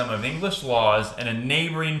system of English laws in a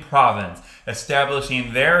neighboring province,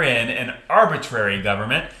 establishing therein an arbitrary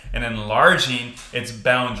government, and enlarging its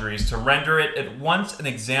boundaries to render it at once an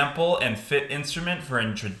example and fit instrument for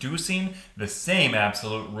introducing the same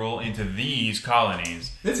absolute rule into these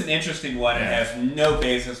colonies. This is an interesting one. It has no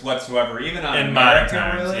basis whatsoever, even on in America, modern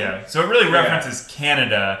times. really. Yeah. So it really references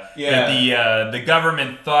Canada. That the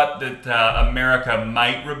government thought that America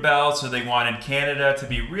might rebel, so they wanted Canada to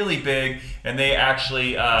be really big, and they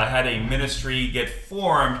actually had a ministry get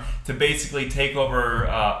formed to basically take over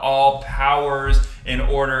all powers in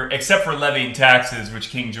order, except for levying taxes,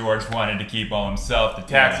 which King George wanted to keep all himself, the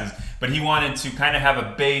taxes. Yeah. But he wanted to kind of have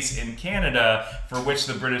a base in Canada for which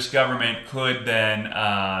the British government could then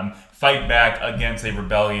fight back against a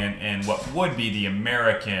rebellion in what would be the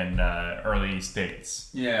American early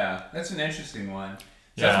states. Yeah, that's an interesting one.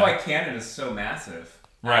 So that's why Canada's so massive.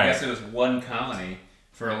 Right. I guess it was one colony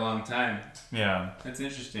for a long time. Yeah. That's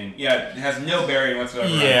interesting. Yeah, it has no bearing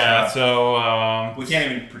whatsoever. Yeah, so... we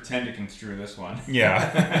can't even pretend to construe this one.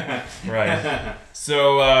 Yeah. Right.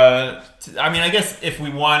 So, I guess if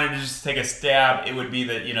we wanted to just take a stab, it would be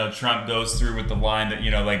that, Trump goes through with the line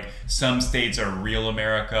that, some states are real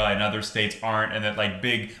America and other states aren't, and that,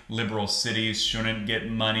 big liberal cities shouldn't get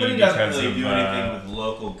money but he because doesn't really of... do anything with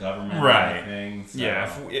local government right. or anything. So.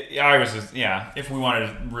 Yeah, if we wanted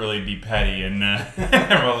to really be petty and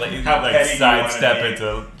petty sidestep it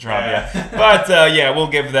to Trump, But, we'll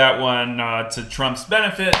give that one to Trump's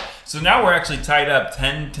benefit. So now we're actually tied up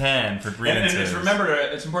 10-10 for grievances. And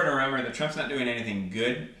it's important to remember that Trump's not doing anything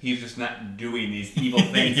good. He's just not doing these evil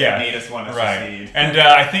things that made us want to secede. And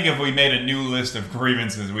I think if we made a new list of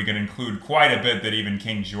grievances, we could include quite a bit that even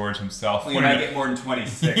King George himself would might get more than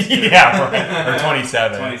 26. Or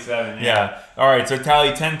 27. 27, yeah. All right, so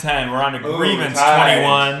tally 10-10. We're on to grievance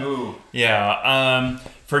 21. Ooh. Yeah.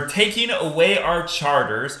 For taking away our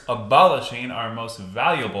charters, abolishing our most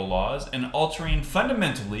valuable laws, and altering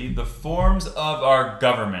fundamentally the forms of our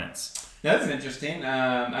governments. That's interesting.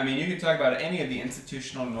 You can talk about any of the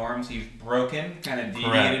institutional norms he's broken, kind of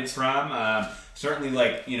deviated from. Certainly,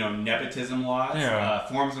 nepotism laws,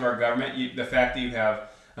 forms of our government. The fact that you have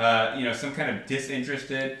some kind of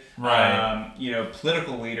disinterested,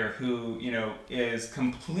 political leader who, is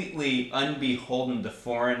completely unbeholden to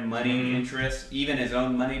foreign moneyed interests, even his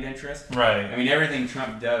own moneyed interests. Right. Everything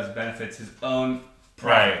Trump does benefits his own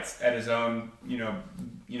profits at his own,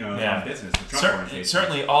 own business. The Trump organization.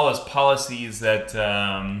 Certainly, all his policies that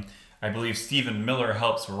I believe Stephen Miller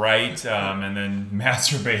helps write and then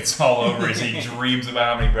masturbates all over as he dreams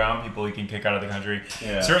about how many brown people he can kick out of the country.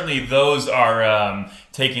 Yeah. Certainly those are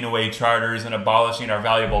taking away charters and abolishing our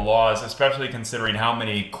valuable laws, especially considering how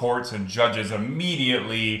many courts and judges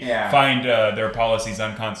immediately find their policies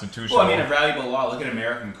unconstitutional. Well, a valuable law, look at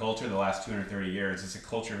American culture the last 230 years. It's a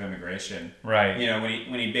culture of immigration. Right.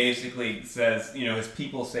 When he basically says, his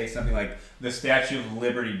people say something like, the Statue of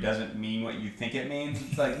Liberty doesn't mean what you think it means.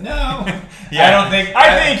 It's like, no.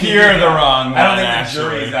 I think you're the wrong one. I don't think the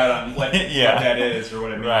jury's out on what that is or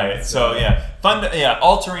what it means. Right. So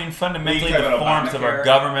altering fundamentally the forms of our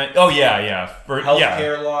government. Oh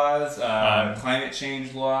healthcare laws, climate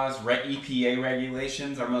change laws, EPA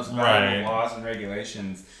regulations, our most valuable laws and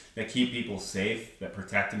regulations that keep people safe, that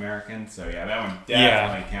protect Americans. So that one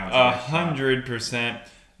definitely counts. 100%.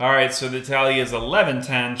 All right, so the tally is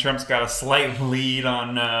 11-10. Trump's got a slight lead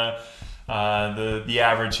on the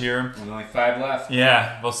average here. There's only 5 left.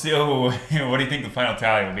 Yeah, we'll see. Oh, what do you think the final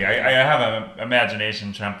tally will be? I have an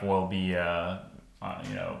imagination Trump will be,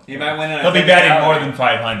 he might win. He'll be betting more than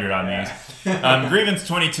 500 on these. Grievance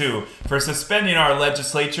 22. For suspending our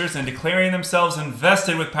legislatures and declaring themselves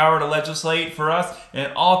invested with power to legislate for us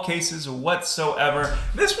in all cases whatsoever.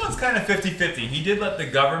 This one's kind of 50-50. He did let the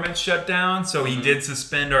government shut down, so he did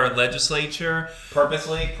suspend our legislature.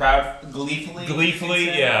 Purposely? Gleefully?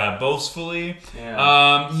 Boastfully.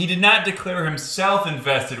 Yeah. He did not declare himself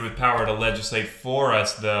invested with power to legislate for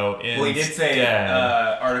us, though. Well, he did say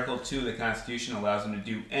Article 2 of the Constitution allows him to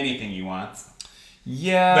do anything he wants.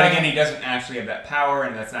 Yeah. But again, he doesn't actually have that power,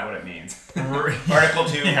 and that's not what it means. Article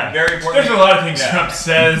 2, Yeah. very important. There's a lot of things Yeah. Trump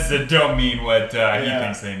says that don't mean what he Yeah.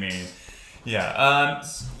 thinks they mean. Yeah.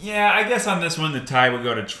 Yeah, I guess on this one, the tie would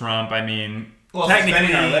go to Trump. I mean, Well,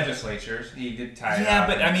 suspending our legislatures, he did tie it yeah, up.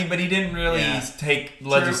 but he didn't really Yeah. take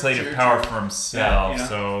legislative True, power true. for himself. Yeah, you know,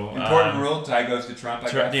 So important rule, tie goes to Trump,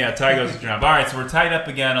 I guess. Yeah, tie goes to Trump. All right, so we're tied up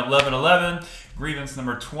again. 11-11. Grievance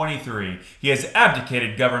number 23. He has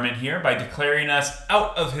abdicated government here by declaring us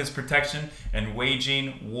out of his protection and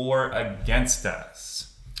waging war against us.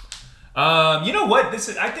 You know what?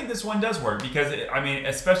 I think this one does work because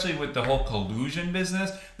especially with the whole collusion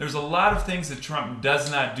business, there's a lot of things that Trump does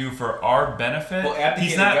not do for our benefit. Well, abdicating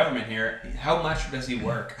He's not government here, how much does he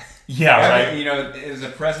work? Yeah, right. You know, is a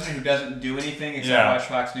president who doesn't do anything except Yeah. watch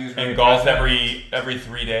Fox News And golf every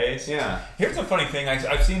 3 days. Yeah. Here's a funny thing.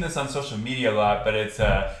 I've seen this on social media a lot, but it's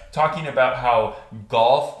talking about how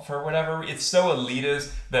golf, for whatever, it's so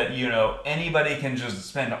elitist that, anybody can just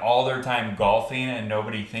spend all their time golfing and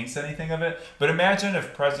nobody thinks anything of it. But imagine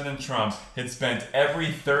if President Trump had spent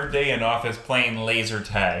every third day in office playing laser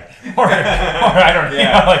tag. Or I don't know.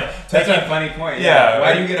 Yeah. That's a funny point. Yeah.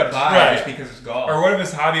 Why do you get a buy Right. just because it's golf? Or what if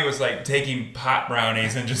his hobby was like taking pot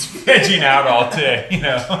brownies and just vegging out all day,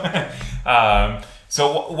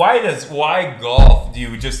 So why golf?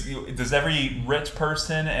 Does every rich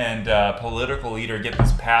person and political leader get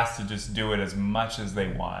this pass to just do it as much as they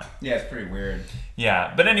want? Yeah, it's pretty weird.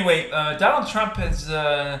 Yeah, but anyway, Donald Trump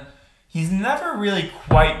he's never really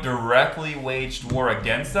quite directly waged war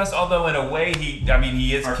against us. Although in a way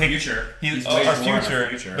he is Our future. He's waged our war on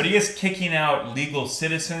future, but he is kicking out legal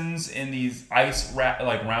citizens in these ICE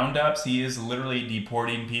roundups. He is literally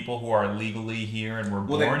deporting people who are legally here and were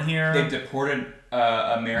born here. They've deported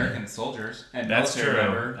American soldiers and That's military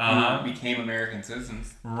true. members who became American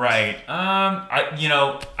citizens. Right.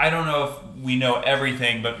 I don't know if we know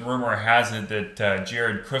everything, but rumor has it that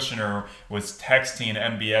Jared Kushner was texting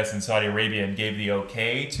MBS in Saudi Arabia and gave the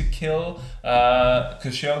okay to kill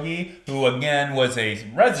Khashoggi, who again was a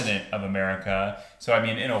resident of America. So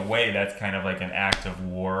in a way, that's kind of like an act of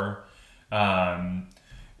war.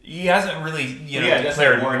 He hasn't really,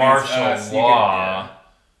 declared martial law.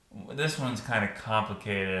 This one's kind of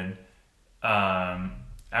complicated.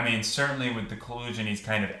 Certainly with the collusion, he's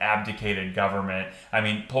kind of abdicated government.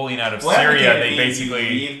 Pulling out of Syria, they basically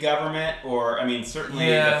leave government, or certainly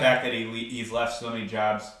the fact that he's left so many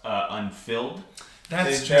jobs unfilled.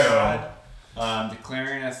 That's true.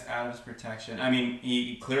 Declaring us out of his protection.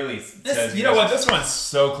 He clearly says. You know what? This one's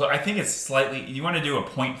so close. I think it's slightly. You want to do a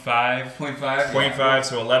 0.5? 0.5? 0.5,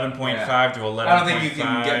 so 11.5 to 11.5. I don't think you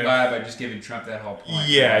can get by just giving Trump that whole point.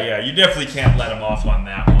 Yeah. You definitely can't let him off on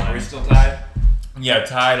that one. Are we still tied? Yeah,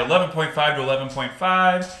 tied 11.5 to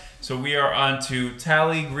 11.5. So we are on to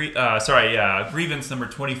grievance number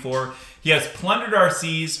 24. He has plundered our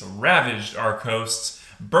seas, ravaged our coasts,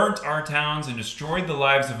 burnt our towns, and destroyed the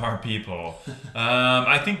lives of our people.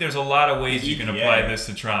 I think there's a lot of ways you can apply this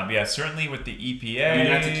to Trump. Yeah, certainly with the EPA.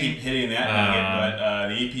 Not to keep hitting that nugget, but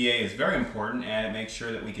the EPA is very important, and it makes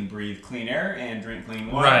sure that we can breathe clean air and drink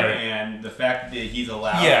clean water. Right. And the fact that he's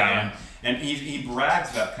allowed. Yeah. And he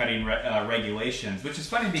brags about cutting regulations, which is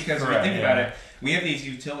funny because when you think about it, we have these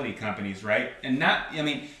utility companies, right? And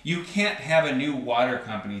you can't have a new water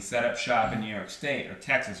company set up shop in New York State or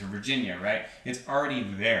Texas or Virginia, right? It's already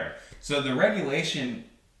there. So the regulation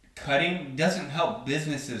cutting doesn't help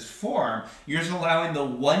businesses form. You're just allowing the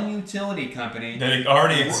one utility company that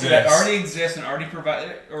already exists and already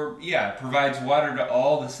provides water to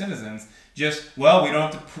all the citizens. We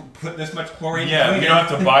don't have to put this much chlorine. Yeah, we don't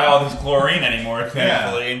have to buy all this chlorine anymore,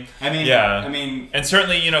 thankfully. And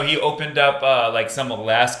certainly, he opened up some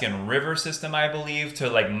Alaskan river system, I believe, to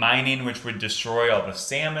mining, which would destroy all the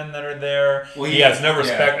salmon that are there. Well, he has no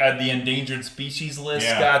respect. The endangered species list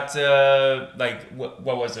got what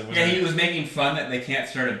was it? He was making fun that they can't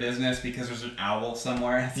start a business because there's an owl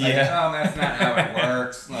somewhere. It's that's not how it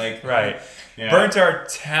works. Right. Yeah. Burnt our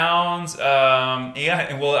towns.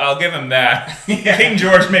 I'll give him that. King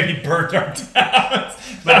George maybe burnt our towns.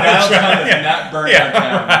 But Donald Trump has not burned our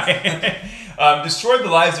towns. Right. Destroyed the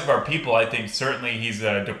lives of our people. I think certainly he's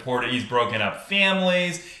deported. He's broken up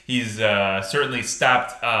families. He's certainly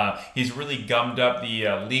stopped. He's really gummed up the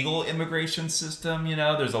legal immigration system.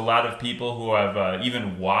 There's a lot of people who have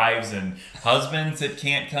even wives and husbands that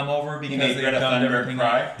can't come over because they gummed everything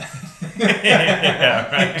up.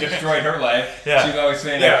 Yeah, right. Destroyed her life. Yeah. She's always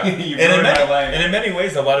saying, Yeah. "You ruined my life." And in many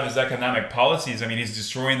ways, a lot of his economic policies, I mean, he's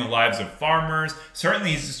destroying the lives of farmers.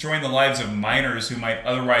 Certainly, he's destroying the lives of miners who might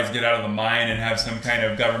otherwise get out of the mine and have some kind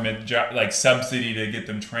of government like subsidy to get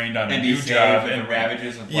them trained on a And new be job. saved And from the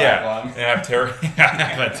ravages of black lung. and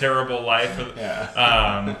have a terrible life.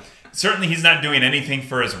 Yeah. Certainly, he's not doing anything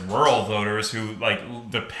for his rural voters who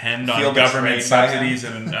depend on Feel government betrayed by subsidies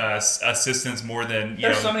and assistance more than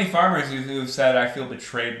There's so many farmers who've said, "I feel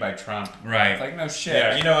betrayed by Trump." Right. It's like, no shit.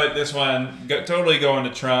 Yeah, you know what? This one totally going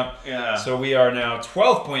to Trump. Yeah. So we are now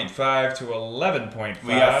 12.5 to 11.5.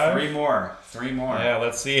 We got three more. Yeah,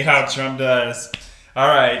 let's see how Trump does. All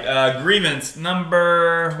right, grievance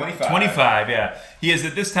number 25, yeah. He is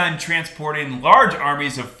at this time transporting large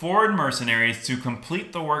armies of foreign mercenaries to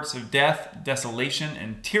complete the works of death, desolation,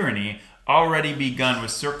 and tyranny already begun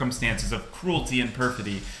with circumstances of cruelty and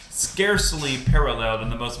perfidy, scarcely paralleled in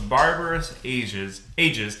the most barbarous ages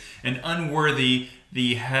and unworthy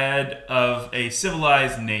the head of a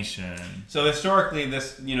civilized nation. So historically,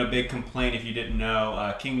 this big complaint, if you didn't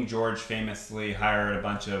know, King George famously hired a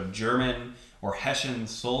bunch of German or Hessian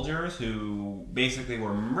soldiers who basically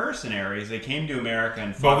were mercenaries. They came to America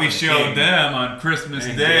and fought But we for the showed king. them on Christmas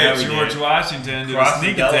Yeah, Day, we George did. Washington did a Crossing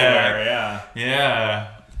sneak Delaware, attack. yeah.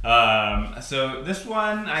 Yeah. So this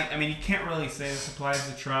one, I mean, you can't really say this applies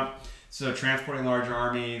to Trump. So transporting large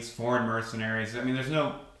armies, foreign mercenaries. I mean, there's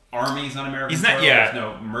no armies on American He's not- soil. yeah. There's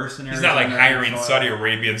no mercenaries. He's not like on American hiring soil. Saudi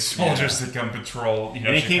Arabian soldiers to come patrol. And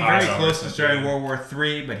he came very Chicago or close to something. starting World War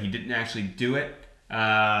III, but he didn't actually do it. He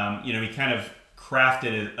kind of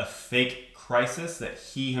crafted a fake crisis that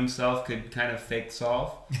he himself could kind of fake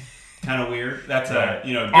solve. Kind of weird. That's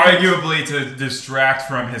arguably to distract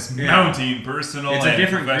from his mounting personal It's a and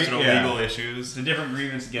different professional yeah. legal issues. It's a different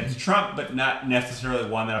grievance against Trump, but not necessarily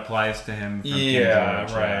one that applies to him. From King Yeah,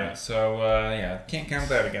 George. right. So, can't count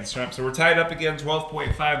that against Trump. So we're tied up again,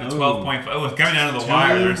 12.5 to 12.5. Oh, it's coming down to the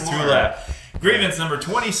wire. There's two more. left. Grievance number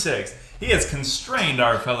 26. He has constrained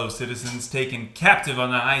our fellow citizens taken captive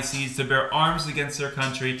on the high seas to bear arms against their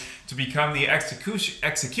country, to become the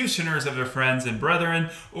executioners of their friends and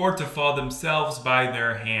brethren, or to fall themselves by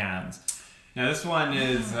their hands. Now this one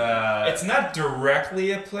is It's not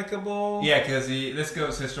directly applicable. yeah, because this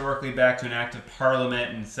goes historically back to an act of Parliament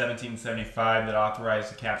in 1775 that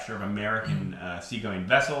authorized the capture of American seagoing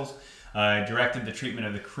vessels. Directed the treatment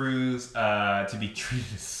of the crews to be treated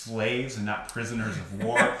as slaves and not prisoners of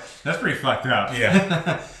war. That's pretty fucked up.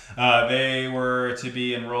 Yeah. They were to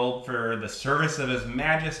be enrolled for the service of His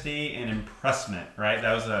Majesty and impressment. Right,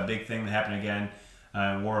 that was a big thing that happened again.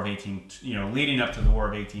 War of 18, leading up to the War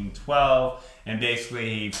of 1812, and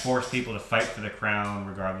basically he forced people to fight for the crown,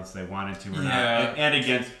 regardless if they wanted to or not, and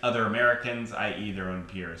against other Americans, i.e., their own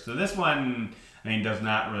peers. So this one, does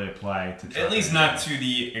not really apply to Trump. At least not to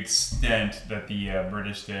the extent that the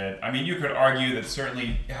British did. I mean, you could argue that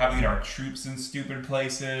certainly having our troops in stupid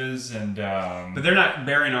places and... But they're not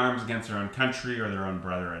bearing arms against their own country or their own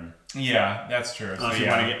brethren. yeah, that's true. Unless you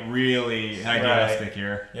want to get really idealistic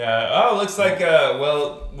here. Yeah. Oh, looks like,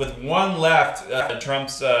 with one left,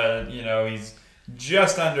 Trump's, he's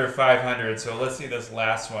just under 500. So let's see this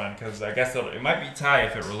last one, because I guess it might be tie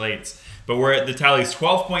if it relates. But we're at the tally's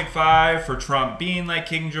 12.5 for Trump being like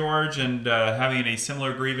King George and having a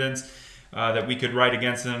similar grievance that we could write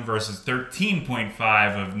against him versus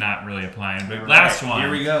 13.5 of not really applying. But last one.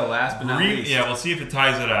 Here we go. Last but not least. Yeah, we'll see if it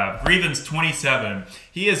ties it up. Grievance 27.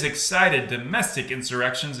 He has excited domestic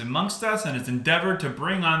insurrections amongst us and has endeavored to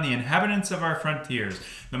bring on the inhabitants of our frontiers,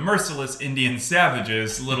 the merciless Indian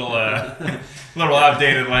savages. Little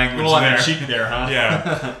outdated language A little on there. the cheek there, huh?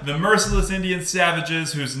 Yeah. The merciless Indian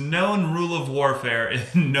savages whose known rule of warfare, a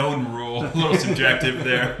little subjective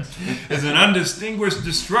there, is an undistinguished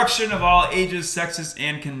destruction of all ages, sexes,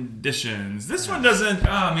 and conditions. This one doesn't,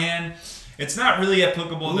 it's not really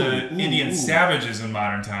applicable to Indian savages in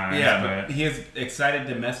modern times. Yeah, but he has excited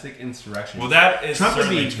domestic insurrection. Well, that is Trump would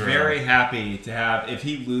certainly be true. very happy to have, if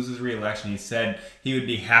he loses re-election, he said he would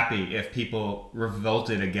be happy if people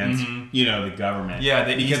revolted against, the government. Yeah,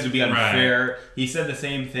 because it would be unfair. Right. He said the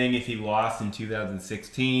same thing if he lost in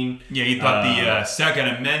 2016. Yeah, he thought the Second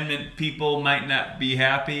Amendment people might not be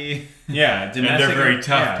happy. Yeah, and they're very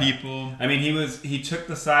tough people. I mean, he took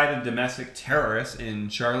the side of domestic terrorists in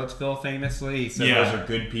Charlottesville famously. He said those are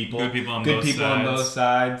good people. Good people on both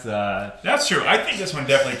sides. That's true. I think this one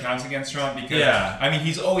definitely counts against Trump because, Yeah. I mean,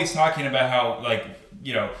 he's always talking about how,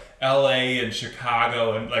 L.A. and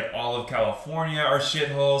Chicago and like all of California are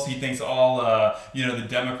shitholes. He thinks all the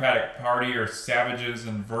Democratic Party are savages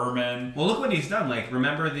and vermin. Well, look what he's done. Like,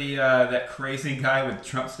 remember that crazy guy with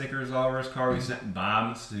Trump stickers all over his car who sent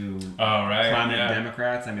bombs to prominent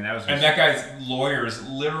Democrats? I mean, that was just... And that guy's lawyers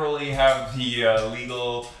literally have the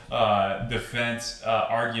legal defense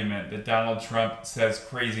argument that Donald Trump says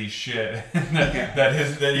crazy shit.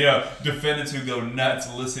 that defendants who go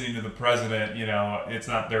nuts listening to the president, it's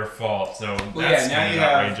not their fault. So that's kind of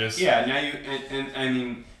outrageous. I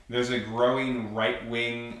mean, there's a growing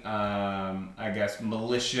right-wing,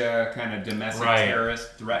 militia, kind of domestic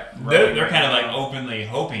terrorist threat. They're kind of like openly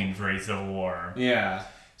hoping for a civil war. Yeah.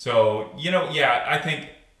 So, I think...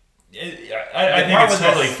 I think it's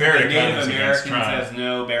totally fair to Native Americans has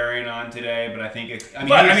no bearing on today, but I think if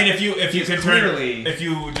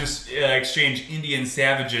you just exchange Indian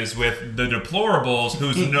savages with the deplorables,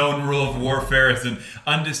 whose known rule of warfare is an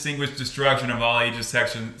undistinguished destruction of all ages,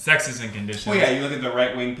 sexes, and conditions. Well, yeah, you look at the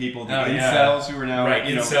right-wing people, the incels who are now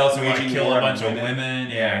incels who want to kill a bunch of women.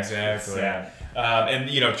 Yeah, exactly. And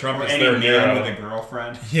Trump is their hero with a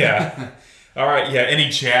girlfriend. Yeah. All right, yeah, any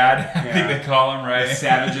Chad, I think they call them, right? The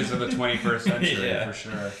savages of the 21st century, for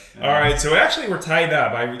sure. Yeah. All right, so actually we're tied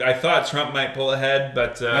up. I thought Trump might pull ahead,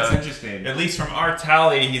 but... That's interesting. At least from our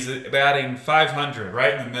tally, he's batting 500,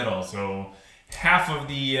 right in the middle. So half of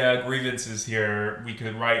the grievances here, we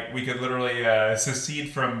could literally secede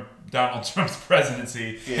from Donald Trump's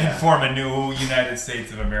presidency and form a new United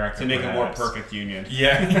States of America. To make a more perfect union.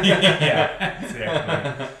 Yeah,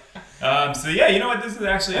 exactly. This is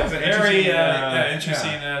actually a very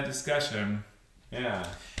interesting discussion. Yeah.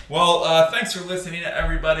 Well, thanks for listening,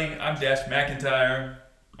 everybody. I'm Dash McIntyre.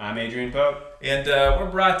 I'm Adrian Pope. And we're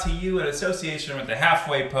brought to you in association with the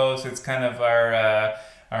Halfway Post. It's kind of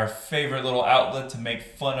our favorite little outlet to make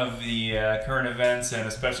fun of the current events and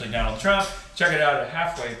especially Donald Trump. Check it out at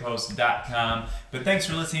halfwaypost.com. But thanks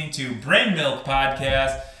for listening to Brain Milk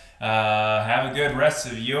Podcast. Have a good rest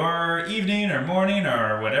of your evening or morning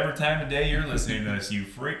or whatever time of day you're listening to this, you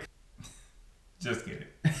freak. Just kidding.